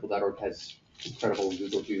 Drupal.org has incredible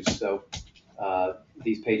Google juice. So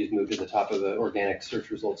these pages move to the top of the organic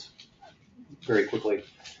search results very quickly.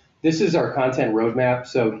 This is our content roadmap.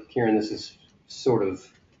 So Kieran, this is sort of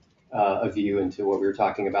a view into what we were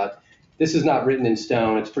talking about. This is not written in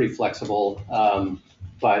stone. It's pretty flexible,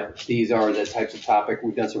 but these are the types of topic.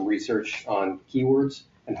 We've done some research on keywords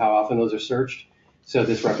and how often those are searched. So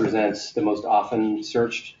this represents the most often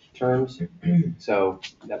searched terms. So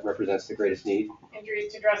that represents the greatest need. And Drew,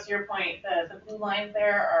 to address your point, the blue lines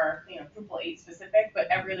there are, Drupal 8 specific, but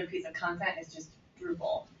every other piece of content is just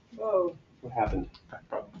Drupal. Whoa. What happened? Back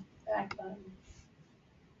button.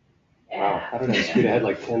 Wow, how did I scoot ahead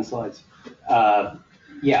like 10 slides?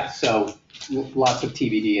 Yeah, so lots of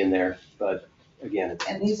TBD in there, but again, it's.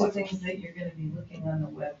 And these are things that you're gonna be looking on the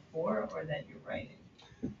web for, or that you're writing?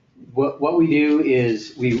 What we do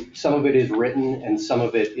is some of it is written and some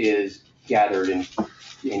of it is gathered in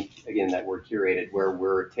again, that word curated, where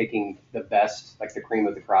we're taking the best, like the cream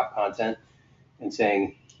of the crop content and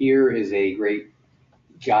saying, here is a great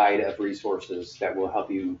guide of resources that will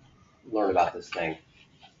help you learn about this thing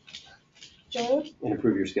Joe, and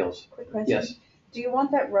improve your skills. quick question. Yes. Do you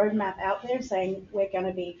want that roadmap out there saying we're going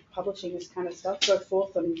to be publishing this kind of stuff, go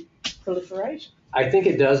forth and proliferate? I think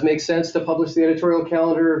it does make sense to publish the editorial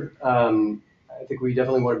calendar. I think we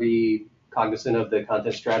definitely want to be cognizant of the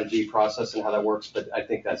content strategy process and how that works, but I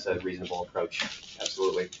think that's a reasonable approach,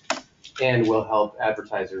 absolutely. And will help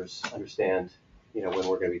advertisers understand, when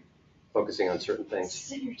we're going to be focusing on certain things.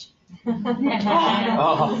 Synergy.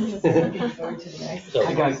 Oh.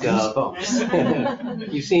 I got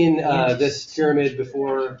goosebumps. You've seen this pyramid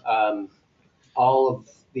before. All of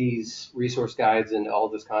these resource guides and all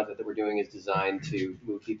of this content that we're doing is designed to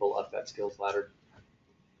move people up that skills ladder.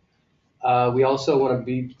 We also want to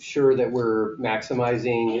be sure that we're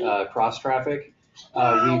maximizing cross traffic.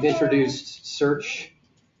 We've introduced search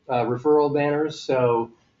referral banners.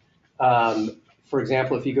 So, for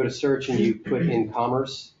example, if you go to search and you put in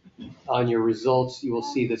commerce, on your results, you will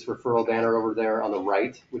see this referral banner over there on the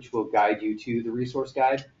right, which will guide you to the resource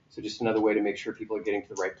guide. So just another way to make sure people are getting to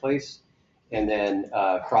the right place. And then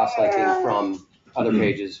cross-linking from other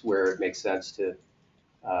pages where it makes sense to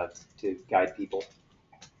guide people.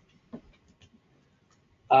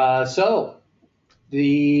 So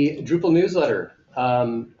the Drupal newsletter.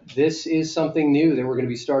 This is something new that we're going to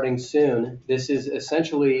be starting soon. This is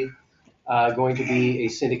essentially going to be a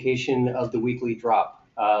syndication of the weekly drop.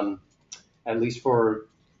 At least for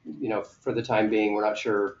the time being. We're not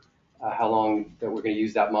sure how long that we're going to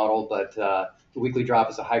use that model, but the weekly drop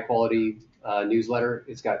is a high quality newsletter.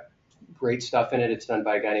 It's got great stuff in it. It's done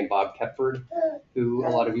by a guy named Bob Kepford, who a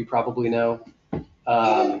lot of you probably know.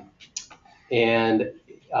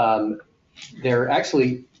 There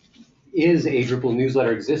actually is a Drupal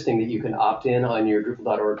newsletter existing that you can opt in on your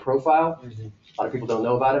Drupal.org profile. A lot of people don't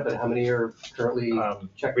know about it, but how many are currently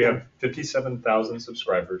checked? We have 57,000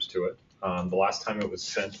 subscribers to it. The last time it was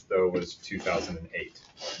sent, though, was 2008.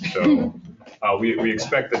 So we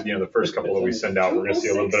expect that the first couple that we send out, we're going to see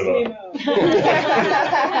a little bit of a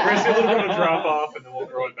drop off, and then we'll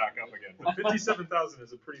grow it back up again. But 57,000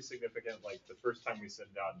 is a pretty significant. Like the first time we send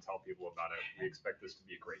it out and tell people about it, we expect this to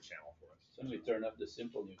be a great channel for us. So we turn up the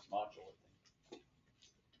simple news module, I think.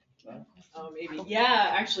 No? Oh, maybe.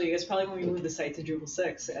 Yeah, actually, it's probably when we moved the site to Drupal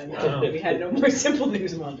 6 and we had no more simple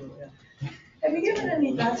news module. Yeah. Have you given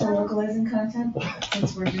any thoughts on localizing content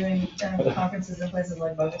since we're doing conferences in places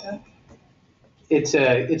like Bogota? It's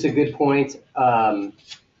a good point.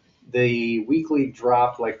 The weekly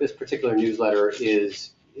drop, like this particular newsletter,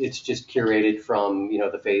 it's just curated from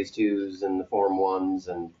the phase 2s and the form 1s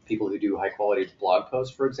and people who do high quality blog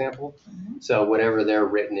posts, for example. Mm-hmm. So whatever they're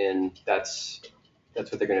written in, that's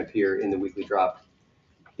what they're going to appear in the weekly drop.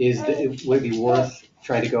 Would it be worth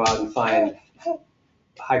trying to go out and find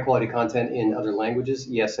high quality content in other languages?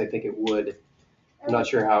 Yes, I think it would. I'm not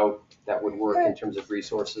sure how that would work in terms of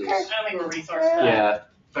resources. I don't think we're resourced. Yeah.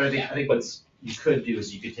 But I think what you could do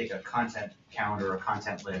is you could take a content calendar or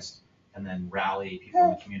content list and then rally people in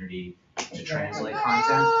the community to translate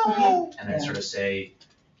content and then sort of say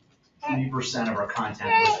 3% of our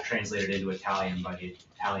content was translated into Italian by the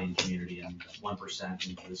Italian community and 1%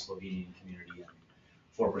 into the Slovenian community and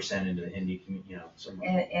 4% into the Hindi community,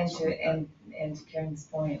 And to Karen's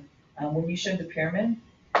point, when you showed the pyramid,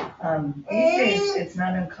 these days it's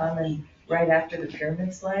not uncommon right after the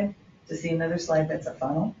pyramid slide to see another slide that's a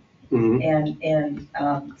funnel.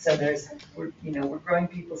 Mm-hmm. So we're growing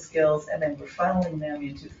people's skills and then we're funneling them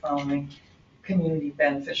into following community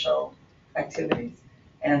beneficial activities.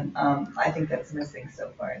 And I think that's missing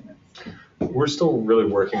so far in this. We're still really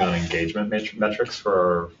working on engagement metrics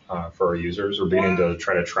for our users. We're beginning to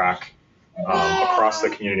try to track across the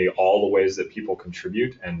community all the ways that people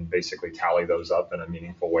contribute and basically tally those up in a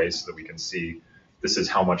meaningful way so that we can see this is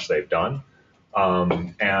how much they've done.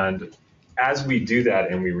 And as we do that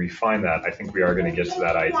and we refine that, I think we are going to get to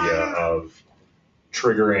that idea of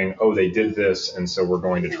triggering, oh, they did this, and so we're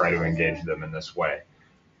going to try to engage them in this way.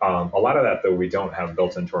 A lot of that, though, we don't have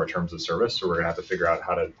built into our terms of service, so we're gonna have to figure out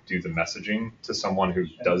how to do the messaging to someone who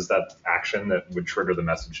does that action that would trigger the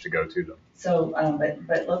message to go to them. So,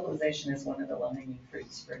 but localization is one of the low-hanging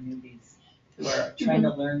fruits for newbies who are trying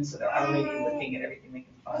to learn, so they're already looking at everything they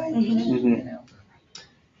can find, you know.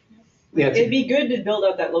 Yeah, It'd be good to build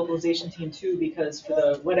out that localization team too, because for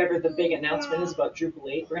the, whatever the big announcement is about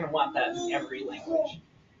Drupal 8, we're gonna want that in every language.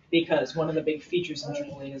 Because one of the big features in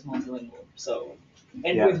Drupal 8 is multilingual, so.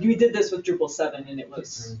 And Yeah. we did this with Drupal 7 and it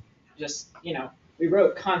was just, you know, we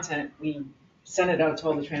wrote content, we sent it out to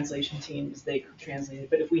all the translation teams, they translated.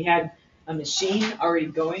 But if we had a machine already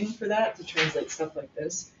going for that to translate stuff like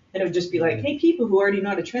this, then it would just be like, hey, people who already know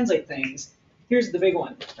how to translate things, here's the big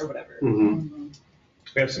one, or whatever. Mm-hmm.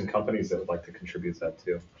 We have some companies that would like to contribute that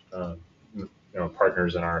too. You know,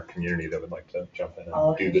 partners in our community that would like to jump in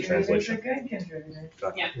All and do the contributors translation. are good contributors.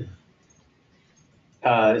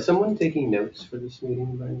 Yeah. Is someone taking notes for this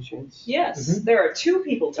meeting by any chance? Yes, there are 2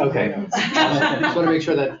 people taking Okay. notes. Just want to make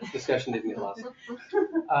sure that discussion didn't get lost.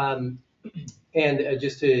 And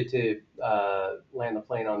just to land the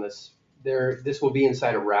plane on this, this will be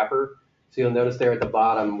inside a wrapper. So you'll notice there at the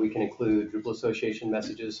bottom, we can include Drupal Association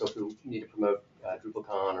messages. So if we need to promote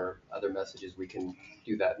DrupalCon or other messages, we can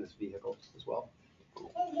do that in this vehicle as well.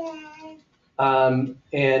 And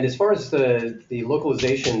as far as the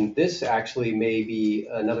localization, this actually may be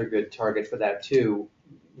another good target for that too.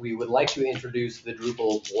 We would like to introduce the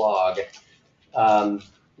Drupal blog,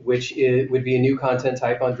 which would be a new content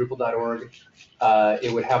type on Drupal.org.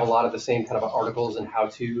 It would have a lot of the same kind of articles and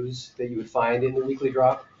how-tos that you would find in the weekly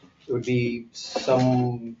drop. It would be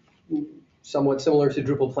somewhat similar to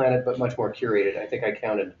Drupal Planet, but much more curated. I think I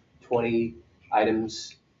counted 20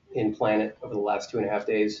 items in Planet over the last 2.5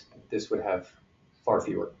 days. This would have far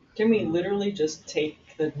fewer. Can we literally just take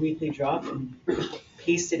the weekly drop and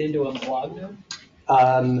paste it into a blog note?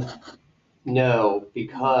 No,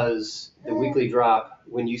 because the weekly drop,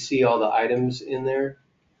 when you see all the items in there,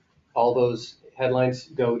 all those headlines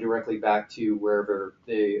go directly back to wherever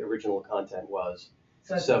the original content was.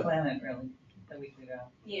 So it's the Planet, really, the weekly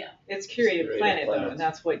drop. Yeah. It's curated Planet though, and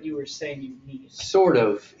that's what you were saying you need. Sort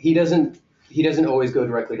of. He doesn't always go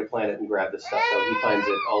directly to Planet and grab this stuff, though. He finds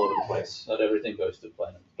it all over the place. Not everything goes to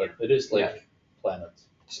Planet, but it is like Planet.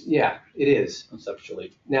 Yeah, it is.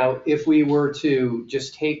 Conceptually. Now, if we were to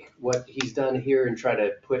just take what he's done here and try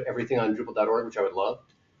to put everything on Drupal.org, which I would love,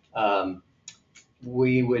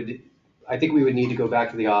 I think we would need to go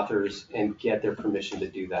back to the authors and get their permission to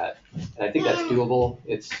do that. And I think that's doable.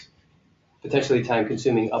 It's potentially time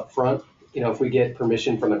consuming upfront. You know, if we get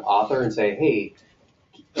permission from an author and say, hey,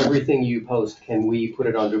 everything you post, can we put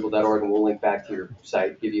it on Drupal.org and we'll link back to your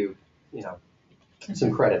site, give you,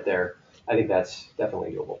 some credit there. I think that's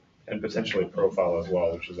definitely doable. And potentially profile as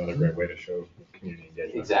well, which is another great way to show community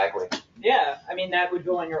engagement. Exactly. Yeah, I mean, that would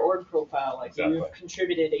go on your org profile, like Exactly. you've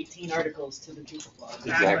contributed 18 articles to the Drupal blog.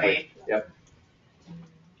 Exactly. Yep.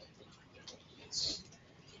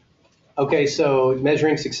 Okay, so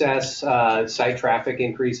measuring success, site traffic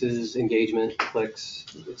increases, engagement, clicks,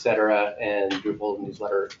 etc., and Drupal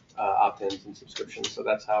newsletter opt-ins and subscriptions. So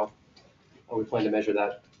that's how we plan to measure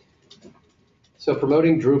that. So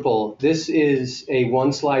promoting Drupal, this is a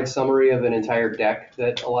one-slide summary of an entire deck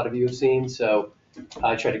that a lot of you have seen. So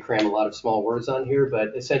I tried to cram a lot of small words on here,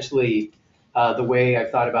 but essentially the way I've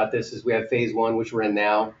thought about this is we have phase 1, which we're in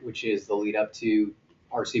now, which is the lead up to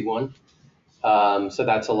RC1. So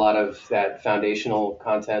that's a lot of that foundational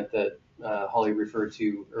content that Holly referred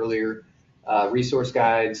to earlier, resource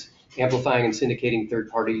guides, amplifying and syndicating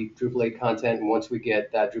third-party Drupal 8 content. And once we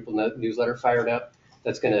get that Drupal newsletter fired up,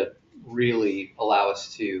 that's going to really allow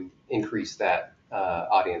us to increase that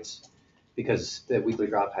audience because the weekly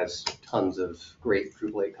drop has tons of great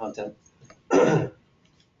Drupal 8 content.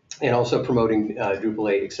 And also promoting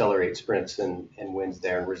Drupal 8 Accelerate sprints and wins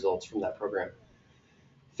there and results from that program.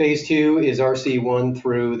 Phase 2 is RC1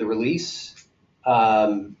 through the release.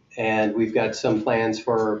 And we've got some plans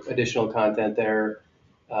for additional content there,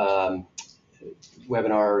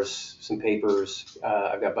 webinars, some papers.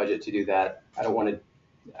 I've got budget to do that. I want to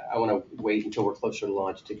wait until we're closer to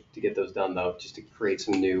launch to get those done, though, just to create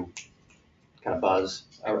some new kind of buzz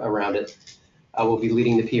around it. I will be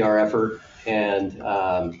leading the PR effort and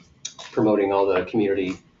promoting all the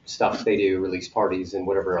community stuff they do, release parties and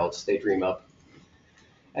whatever else they dream up.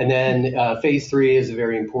 And then phase 3 is a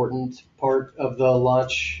very important part of the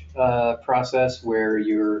launch process where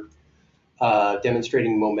you're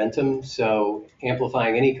demonstrating momentum. So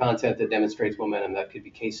amplifying any content that demonstrates momentum. That could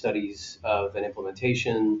be case studies of an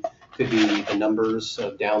implementation, could be the numbers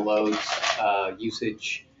of downloads,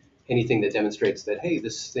 usage, anything that demonstrates that, hey,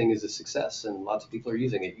 this thing is a success and lots of people are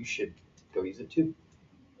using it, you should go use it too.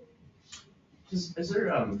 Is there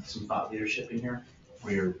some thought leadership in here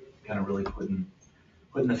where you're kind of really putting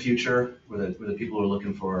the future, where the people who are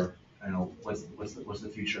looking for, I don't know, what's the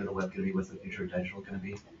future of the web going to be? What's the future of digital going to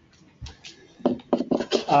be?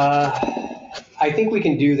 I think we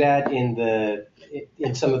can do that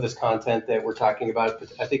in some of this content that we're talking about,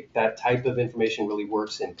 but I think that type of information really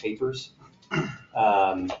works in papers.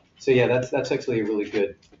 So yeah, that's actually a really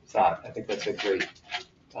good thought. I think that's a great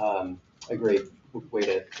way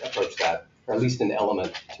to approach that, or at least an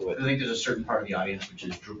element to it. I think there's a certain part of the audience which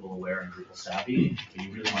is Drupal aware and Drupal savvy, but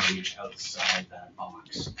you really want to reach outside that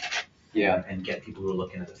box. Yeah. And get people who are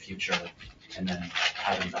looking at the future and then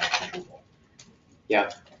have them back to Drupal.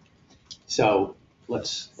 Yeah. So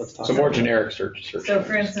let's talk. Some more generic search. So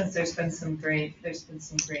for instance, there's been some great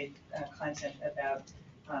content about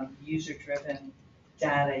user-driven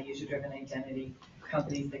data, user-driven identity,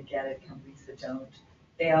 companies that get it, companies that don't.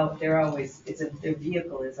 They're always, their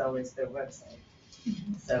vehicle is always their website.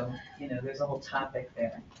 So, there's a whole topic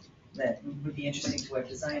there that would be interesting to web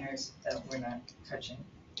designers that we're not touching.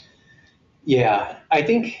 Yeah, I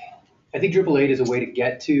think Drupal 8 is a way to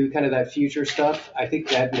get to kind of that future stuff. I think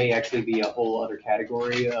that may actually be a whole other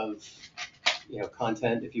category of,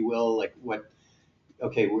 content, if you will, like we're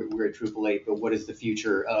at Drupal 8, but what is the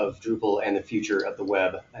future of Drupal and the future of the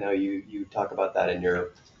web? I know you talk about that in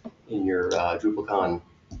your DrupalCon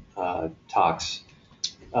talks.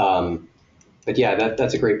 But yeah,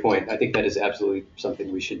 that's a great point. I think that is absolutely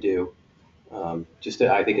something we should do. I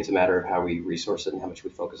think it's a matter of how we resource it and how much we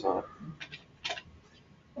focus on it.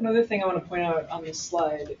 Another thing I want to point out on this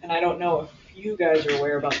slide, and I don't know if you guys are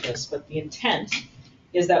aware about this, but the intent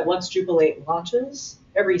is that once Drupal 8 launches,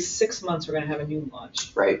 every 6 months we're going to have a new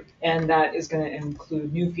launch. Right. And that is going to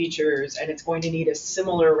include new features, and it's going to need a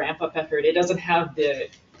similar ramp-up effort. It doesn't have the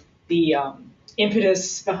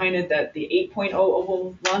impetus behind it that the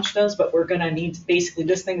 8.0 launch does, but we're going to need, basically,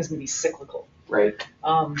 this thing is going to be cyclical. Right.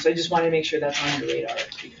 So I just wanted to make sure that's on your radar.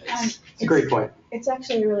 Because it's a great point. It's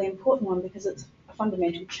actually a really important one because it's a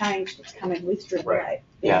fundamental change that's coming with Drupal 8. Right.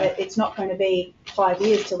 Yeah. It's not going to be 5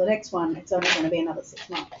 years till the next one. It's only going to be another 6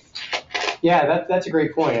 months. Yeah, that's a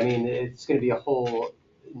great point. I mean, it's going to be a whole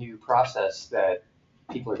new process that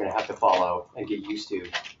people are going to have to follow and get used to.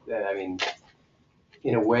 I mean,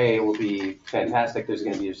 in a way, it will be fantastic. There's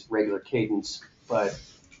going to be a regular cadence, but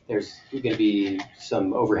there's going to be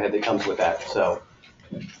some overhead that comes with that. So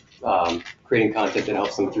creating content that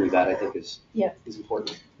helps them through that, I think, is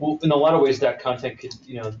important. Well, in a lot of ways, that content could,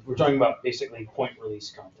 we're talking about basically point release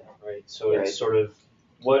content, right? So it's sort of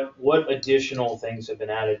what additional things have been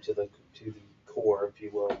added to the core, if you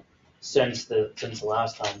will, since the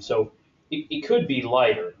last time. So it could be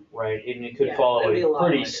lighter, right? And it could follow a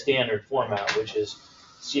pretty standard format, which is,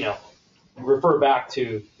 refer back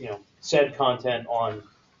to, said content on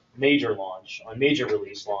major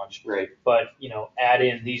release launch. Right. But, add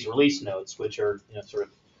in these release notes, which are, sort of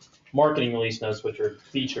marketing release notes, which are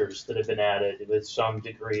features that have been added with some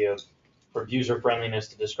degree of user friendliness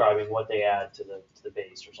to describing what they add to the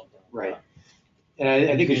base or something like right. that. And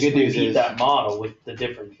I think the good news is that model with the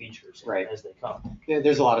different features as they come. Yeah,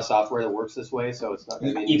 there's a lot of software that works this way, so it's not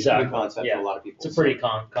going to be a new concept for a lot of people. It's a pretty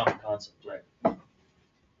common concept. Right.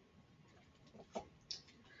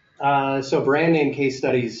 So brand name case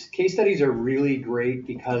studies. Case studies are really great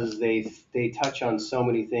because they touch on so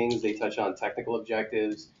many things. They touch on technical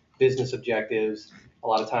objectives, business objectives. A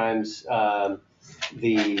lot of times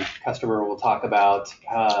the customer will talk about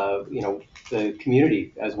the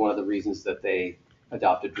community as one of the reasons that they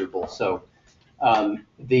adopted Drupal. So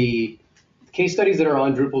the case studies that are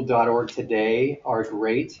on Drupal.org today are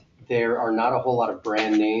great. There are not a whole lot of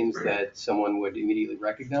brand names that someone would immediately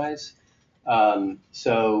recognize.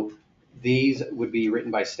 So these would be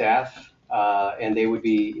written by staff, and they would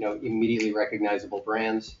be immediately recognizable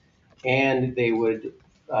brands, and they would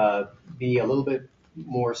be a little bit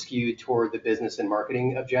more skewed toward the business and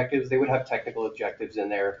marketing objectives. They would have technical objectives in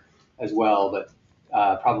there as well, but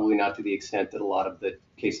probably not to the extent that a lot of the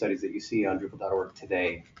case studies that you see on Drupal.org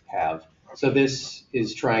today have. So this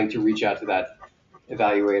is trying to reach out to that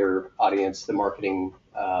evaluator audience, the marketing,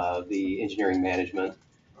 the engineering management,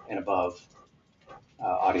 and above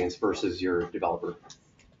audience versus your developer.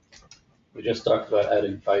 We just talked about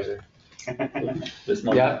adding Pfizer this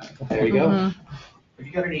month. Yeah, there you go. Have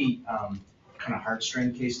you got any kind of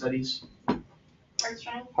heartstring case studies?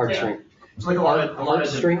 Heartstring. It's like a lot of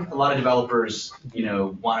developers,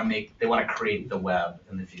 want to create the web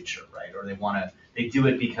in the future, right? Or they do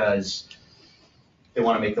it because they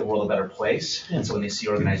want to make the world a better place. And so when they see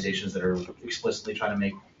organizations that are explicitly trying to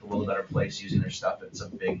make the world a better place using their stuff, it's a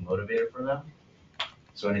big motivator for them.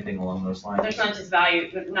 So anything along those lines. There's not just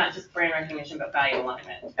value, not just brand recognition, but value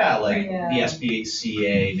alignment. Yeah, like Yeah. the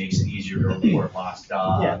SPCA makes it easier to report lost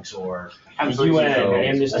dogs, or The you UN, know,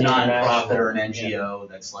 Amnesty a nonprofit International. or an NGO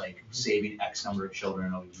that's like saving X number of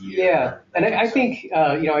children a year. Yeah, and I think,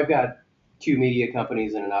 I've got 2 media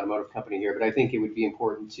companies and an automotive company here, but I think it would be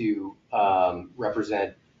important to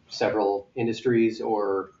represent several industries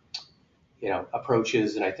or,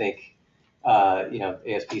 approaches. And I think,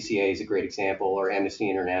 ASPCA is a great example, or Amnesty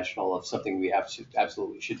International, of something we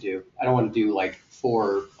absolutely should do. I don't want to do like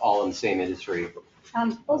 4 all in the same industry.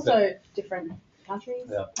 Also different countries,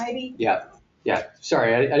 Yeah. maybe. Yeah.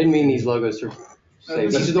 Sorry, I didn't mean these logos to say,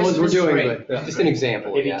 these are the ones we're this is doing, great. but just an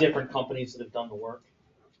example, Maybe yeah. different companies that have done the work.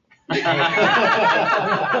 Or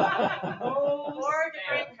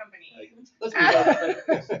different company. Let's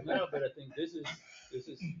move on. No, but I think this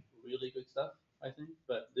is really good stuff, I think,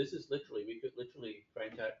 but this is literally, we could literally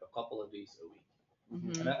crank out a couple of these a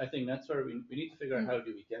week. And I think that's where we need to figure out how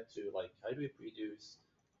do we get to, like, how do we produce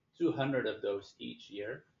 200 of those each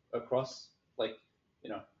year across, like,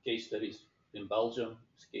 case studies in Belgium,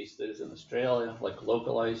 case studies in Australia, like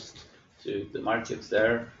localized to the markets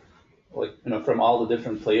there, like, from all the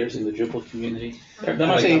different players in the Drupal community. That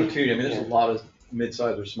might be an opportunity. I mean, there's a lot of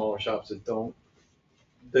mid-sized or smaller shops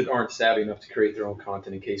that aren't savvy enough to create their own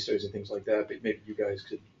content and case studies and things like that, but maybe you guys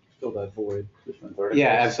could fill that void. Yeah,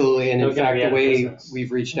 absolutely. And in They're gonna fact, be the out of way business.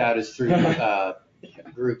 we've reached out is through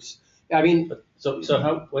groups. I mean, So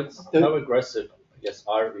how aggressive, I guess,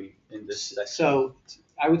 are we in this section? so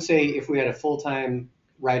I would say if we had a full-time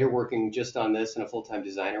writer working just on this and a full-time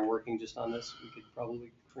designer working just on this, we could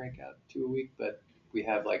probably crank out 2 a week, but we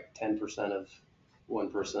have like 10% of one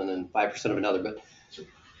person and 5% of another, but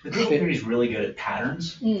The Drupal community is really good at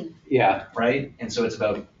patterns, yeah. right? And so it's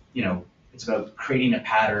about creating a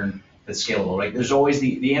pattern that's scalable, right? There's always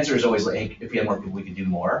the answer is always like, hey, if we had more people, we could do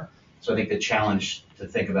more. So I think the challenge to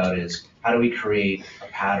think about is how do we create a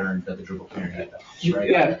pattern that the Drupal community adopts, right?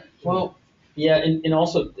 Yeah. Well, yeah, and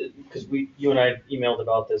also, because you and I emailed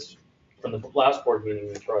about this from the last board meeting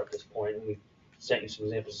we were at this point, and we sent you some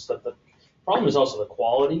examples of stuff. The problem is also the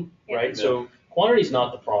quality, right? Yeah. So quantity is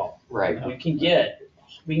not the problem. Right. We can get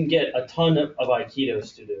a ton of Aikido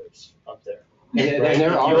studios up there. And Right.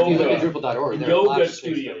 there are, if you look Yoga- at Drupal.org, there are a lot Yoga of case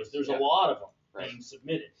studios, studies. there's Yeah. a lot of them Right. being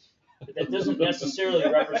submitted. But that doesn't necessarily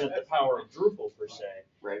represent the power of Drupal per se.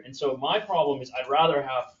 Right. And so my problem is I'd rather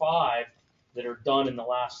have 5 that are done in the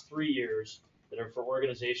last 3 years that are for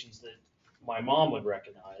organizations that my mom would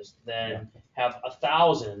recognize than have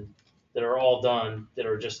 1,000 that are all done that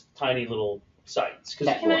are just tiny little sites. Can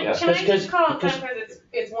I just call it time because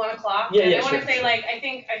it's 1 o'clock? Yeah, And yeah, I want to sure, say, sure. like, I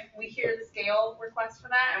think we hear the scale request for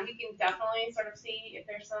that, and we can definitely sort of see if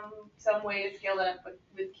there's some way to scale that up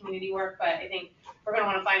with community work, but I think we're gonna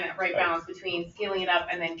wanna find that right balance between scaling it up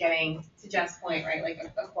and then getting, to Jeff's point, right, like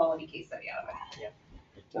a quality case study out of it.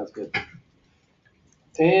 Sounds good.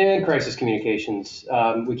 And crisis communications.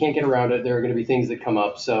 We can't get around it. There are going to be things that come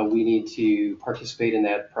up, so we need to participate in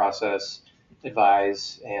that process,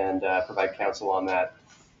 advise, and provide counsel on that.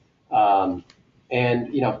 And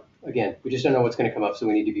again, we just don't know what's going to come up, so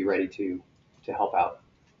we need to be ready to help out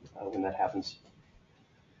when that happens.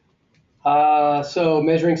 So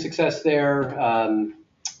measuring success there,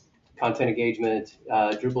 content engagement,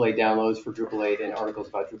 Drupal 8 downloads for Drupal 8, and articles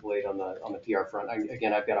about Drupal 8 on the PR front.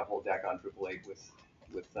 Again, I've got a whole deck on Drupal 8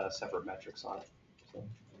 with separate metrics on it. So.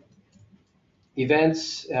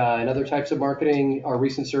 Events and other types of marketing. Our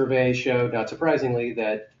recent survey showed, not surprisingly,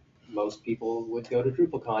 that most people would go to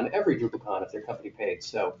DrupalCon, every DrupalCon, if their company paid.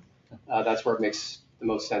 So that's where it makes the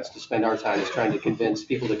most sense to spend our time, is trying to convince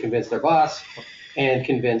people to convince their boss and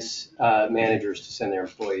convince managers to send their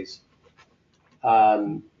employees.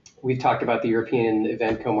 We've talked about the European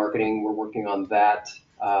event co-marketing. We're working on that.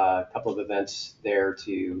 A couple of events there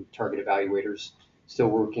to target evaluators. Still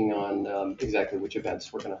working on exactly which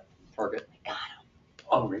events we're going to target.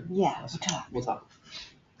 Oh, really? Yeah, We'll talk.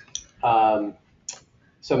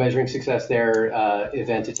 So measuring success there,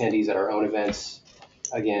 event attendees at our own events.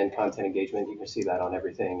 Again, content engagement, you can see that on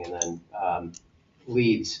everything. And then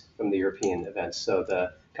leads from the European events. So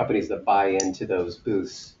the companies that buy into those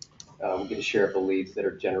booths will get a share of the leads that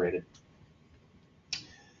are generated.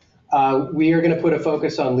 We are going to put a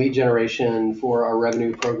focus on wlead for our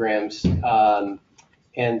revenue programs.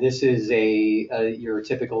 And this is your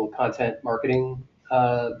typical content marketing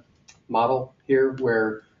model here,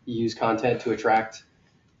 where you use content to attract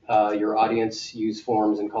your audience, use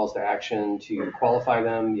forms and calls to action to qualify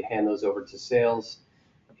them. You hand those over to sales,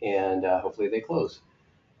 and hopefully they close.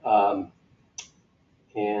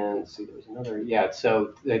 And let's see, there was another, yeah,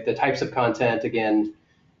 so the types of content, again,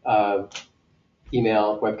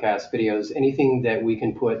 email, webcasts, videos, anything that we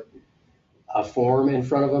can put a form in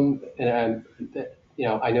front of them. And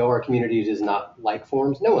I know our community does not like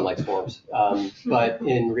forms. No one likes forms. But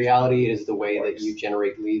in reality, it is the way that you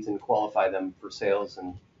generate leads and qualify them for sales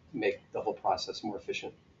and make the whole process more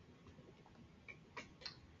efficient.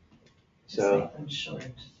 So, Just make them short.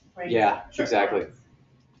 yeah, exactly.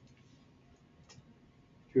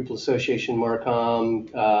 Drupal Association Marcom,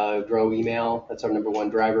 grow email, that's our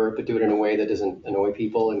 #1 driver, but do it in a way that doesn't annoy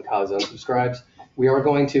people and cause unsubscribes. We are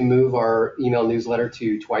going to move our email newsletter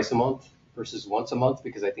to twice a month versus once a month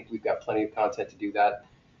because I think we've got plenty of content to do that.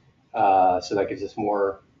 So that gives us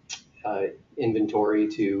more inventory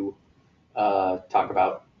to talk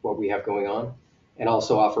about what we have going on and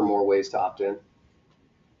also offer more ways to opt in.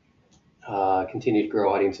 Continue to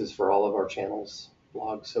grow audiences for all of our channels,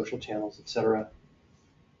 blogs, social channels, etc.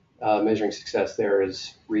 Measuring success there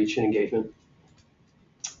is reach and engagement.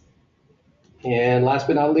 And last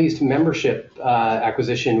but not least, membership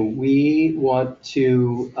acquisition. We want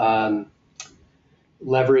to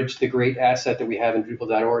leverage the great asset that we have in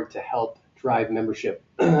Drupal.org to help drive membership.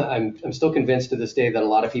 I'm still convinced to this day that a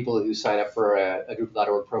lot of people who sign up for a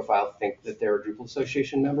Drupal.org profile think that they're a Drupal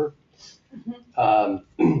Association member.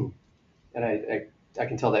 And I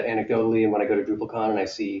can tell that anecdotally, and when I go to DrupalCon and I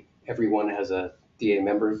see everyone has a DA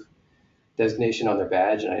member designation on their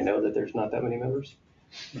badge, and I know that there's not that many members.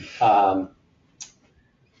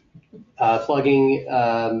 Plugging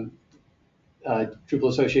Drupal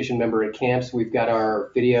Association member at camps, we've got our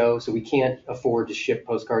video, so we can't afford to ship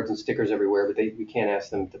postcards and stickers everywhere, but we can ask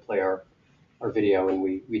them to play our video, and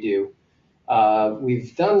we do.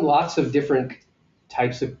 We've done lots of different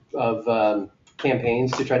types of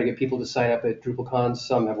campaigns to try to get people to sign up at DrupalCon.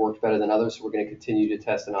 Some have worked better than others, so we're going to continue to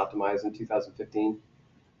test and optimize in 2015.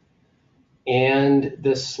 And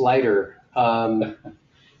the slider. The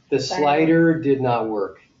slider did not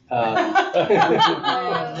work. Wait a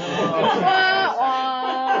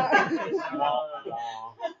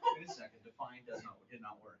second, define did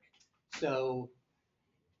not work. So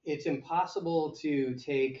it's impossible to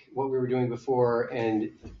take what we were doing before and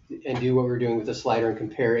do what we were doing with the slider and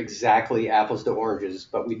compare exactly apples to oranges.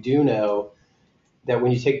 But we do know that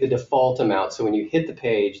when you take the default amount, so when you hit the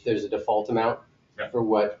page, there's a default amount for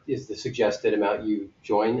what is the suggested amount you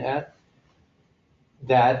join at.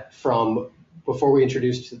 That from before we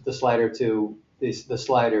introduced the slider to the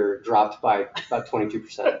slider dropped by about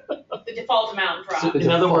 22%. The default amount dropped. In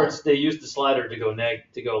other words, they used the slider to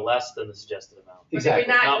go less than the suggested amount. Exactly.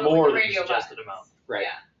 Not more than the suggested amount. Right.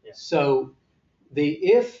 Yeah. So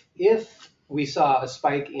if we saw a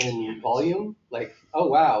spike in volume, like, oh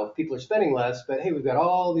wow, people are spending less, but hey, we've got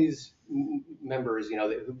all these members,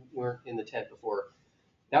 who weren't in the tent before,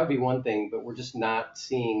 that would be one thing, but we're just not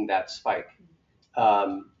seeing that spike.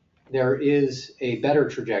 There is a better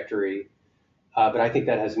trajectory, but I think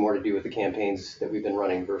that has more to do with the campaigns that we've been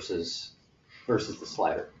running versus the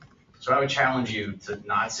slider. So I would challenge you to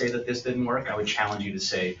not say that this didn't work. I would challenge you to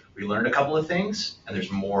say, we learned a couple of things and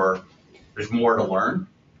there's more to learn.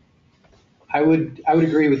 I would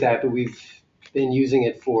agree with that, but we've been using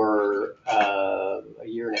it for a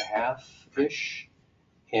year and a half-ish,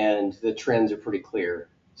 and the trends are pretty clear.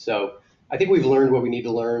 So I think we've learned what we need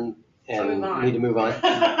to learn and need to move on.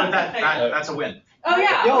 But that's a win. Oh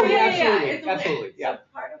yeah. Absolutely. Yeah. So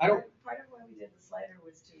part of why we did the slider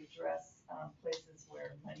was to address places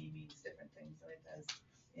where money means different things than it does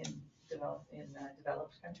in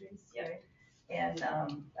developed countries, right? And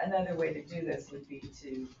another way to do this would be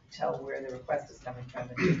to tell where the request is coming from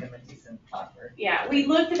and give them a decent offer. Yeah, we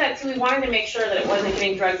looked at that too. We wanted to make sure that it wasn't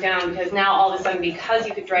getting dragged down because now all of a sudden, because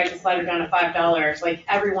you could drag the slider down to $5, like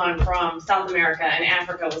everyone from South America and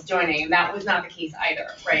Africa was joining, and that was not the case either,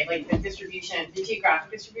 right? Like the geographic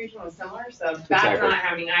distribution was similar, so that's not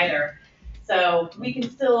happening either. So we can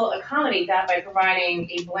still accommodate that by providing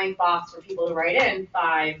a blank box for people to write in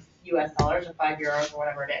 $5 US or €5 or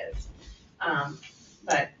whatever it is.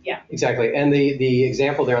 But yeah. Exactly, and the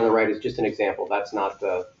example there on the right is just an example. That's not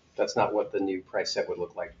what the new price set would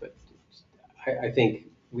look like. But I think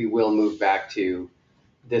we will move back to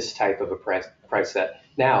this type of a price set.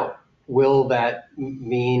 Now, will that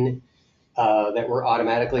mean that we're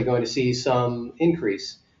automatically going to see some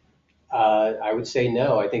increase? I would say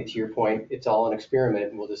no. I think to your point, it's all an experiment,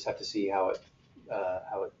 and we'll just have to see how it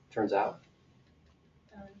turns out.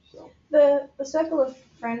 So. The Circle of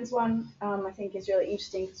Friends one, I think is really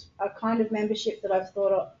interesting. A kind of membership that I've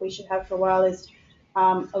thought we should have for a while is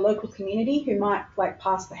a local community who might like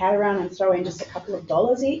pass the hat around and throw in just a couple of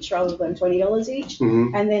dollars each rather than $20 each,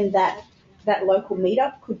 and then that that local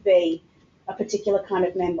meetup could be a particular kind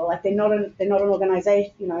of member. Like they're not an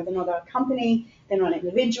organization, you know, they're not a company, they're not an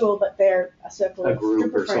individual, but they're a circle A of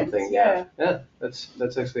group or friends. something, yeah. Yeah, that's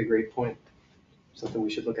actually a great point. Something we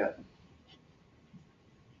should look at.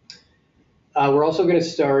 We're also going to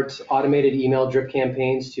start automated email drip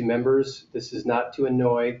campaigns to members. This is not to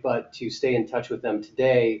annoy, but to stay in touch with them.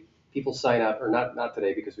 Today, people sign up, or not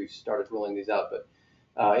today because we've started rolling these out,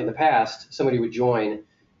 but in the past, somebody would join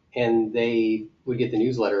and they would get the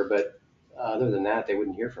newsletter, but other than that, they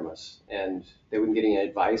wouldn't hear from us. And they wouldn't get any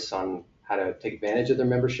advice on how to take advantage of their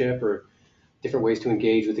membership or different ways to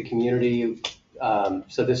engage with the community.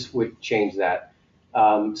 So this would change that.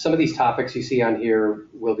 Some of these topics you see on here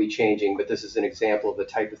will be changing, but this is an example of the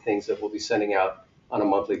type of things that we'll be sending out on a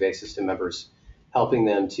monthly basis to members, helping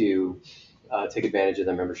them to take advantage of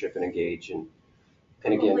their membership and engage. And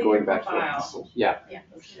again, going back to Yeah,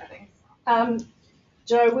 those two things.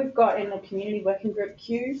 Joe, we've got in the community working group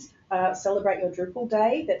queues, Celebrate Your Drupal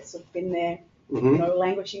Day, that's sort of been there, you know,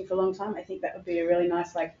 languishing for a long time. I think that would be a really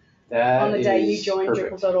nice, like, on the day you join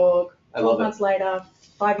Drupal.org, 12 months later,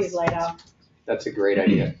 5 years later. That's a great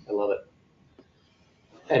idea. I love it.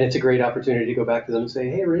 And it's a great opportunity to go back to them and say,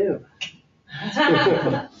 hey, Renew.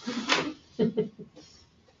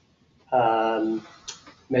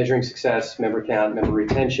 Measuring success, member count, member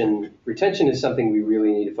retention. Retention is something we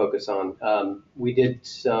really need to focus on. We did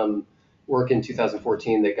some work in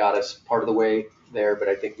 2014 that got us part of the way there, but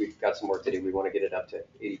I think we've got some work to do. We want to get it up to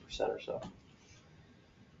 80% or so.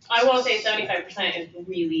 I will say 75% is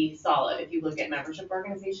really solid. If you look at membership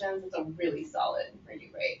organizations, it's a really solid renew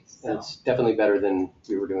rate. So. It's definitely better than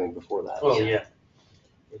we were doing before that. Oh, yeah.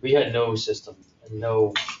 We had no system and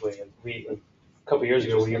no way of, a couple years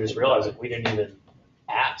ago, we just realized that we didn't even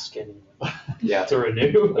ask anyone to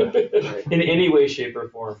renew in any way, shape, or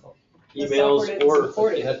form. Emails or,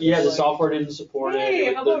 the software didn't support it.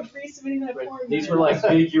 Hey, how about resubmitting that form? These were like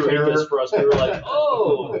big Eurekas for us. We were like,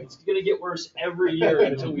 oh, it's gonna get worse every year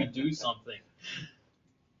until we do something.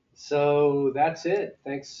 So that's it.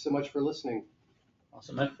 Thanks so much for listening.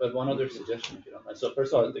 Awesome. I have one other suggestion, if you don't mind. So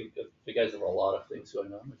first of all, I think you guys have a lot of things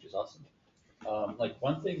going on, which is awesome. Like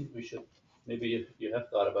one thing we should, maybe if you have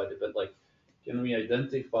thought about it, but like, can we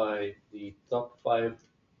identify the top 5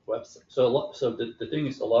 websites? So the thing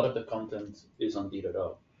is, a lot of the content is on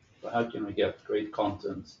D.O. But how can we get great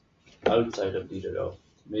content outside of D.O?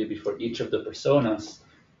 Maybe for each of the personas,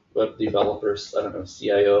 web developers, I don't know,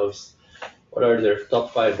 CIOs, what are their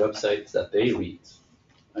top 5 websites that they read?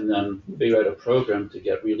 And then figure out a program to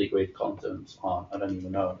get really great content on. I don't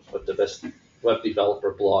even know what the best web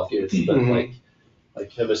developer blog is, but like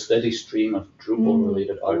have a steady stream of Drupal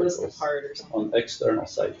related articles on external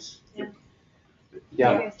sites.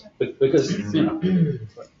 Yeah. Because, you know,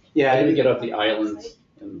 how do we get off the island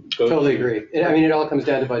and go? Totally agree. I mean, it all comes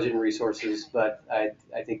down to budget and resources, but I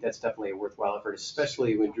think that's definitely a worthwhile effort,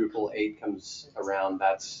 especially when Drupal 8 comes around.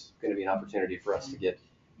 That's going to be an opportunity for us to get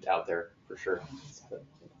out there for sure.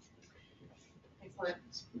 Excellent.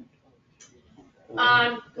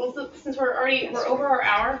 Well, so since we're over our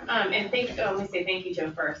hour, and let me say thank you,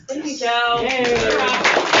 Joe, first. Thank you, Joe. Yay.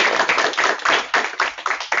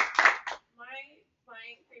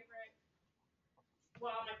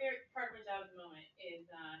 My favorite part of my job at the moment is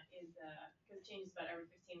because it changes about every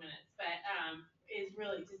 15 minutes, but is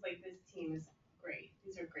really just like this team is great.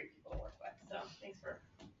 These are great people to work with. So thanks for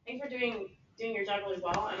doing your job really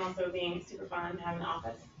well, and also being super fun to have in the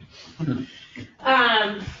office.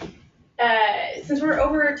 Since we're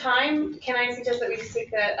over time, can I suggest that we just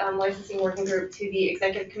take the licensing working group to the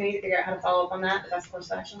executive committee to figure out how to follow up on that, the best course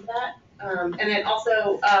of action for that? And then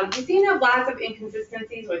also, we seem to have lots of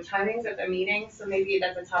inconsistencies with timings at the meeting, so maybe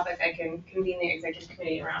that's a topic I can convene the executive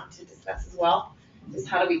committee around to discuss as well. Just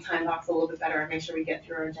how do we time box a little bit better and make sure we get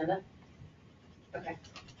through our agenda? Okay.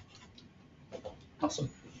 Awesome.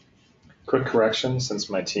 Quick correction, since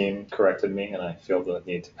my team corrected me and I feel the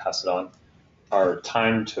need to pass it on. Our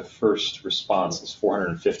time to first response is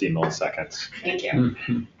 450 milliseconds. Thank you.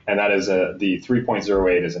 And that is the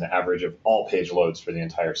 3.08 is an average of all page loads for the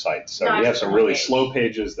entire site. So we have some really slow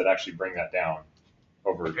pages that actually bring that down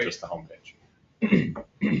over just the home page.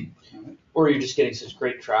 Or you're just getting such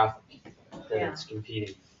great traffic that it's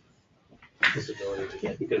competing with this ability to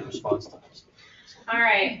get good response times. All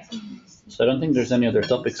right. So I don't think there's any other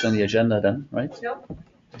topics on the agenda then, right? Nope.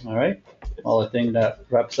 All right. Well, I think that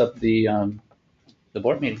wraps up the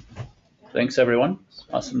board meeting. Thanks, everyone.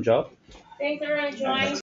 Awesome job. Thanks, everyone, who joined.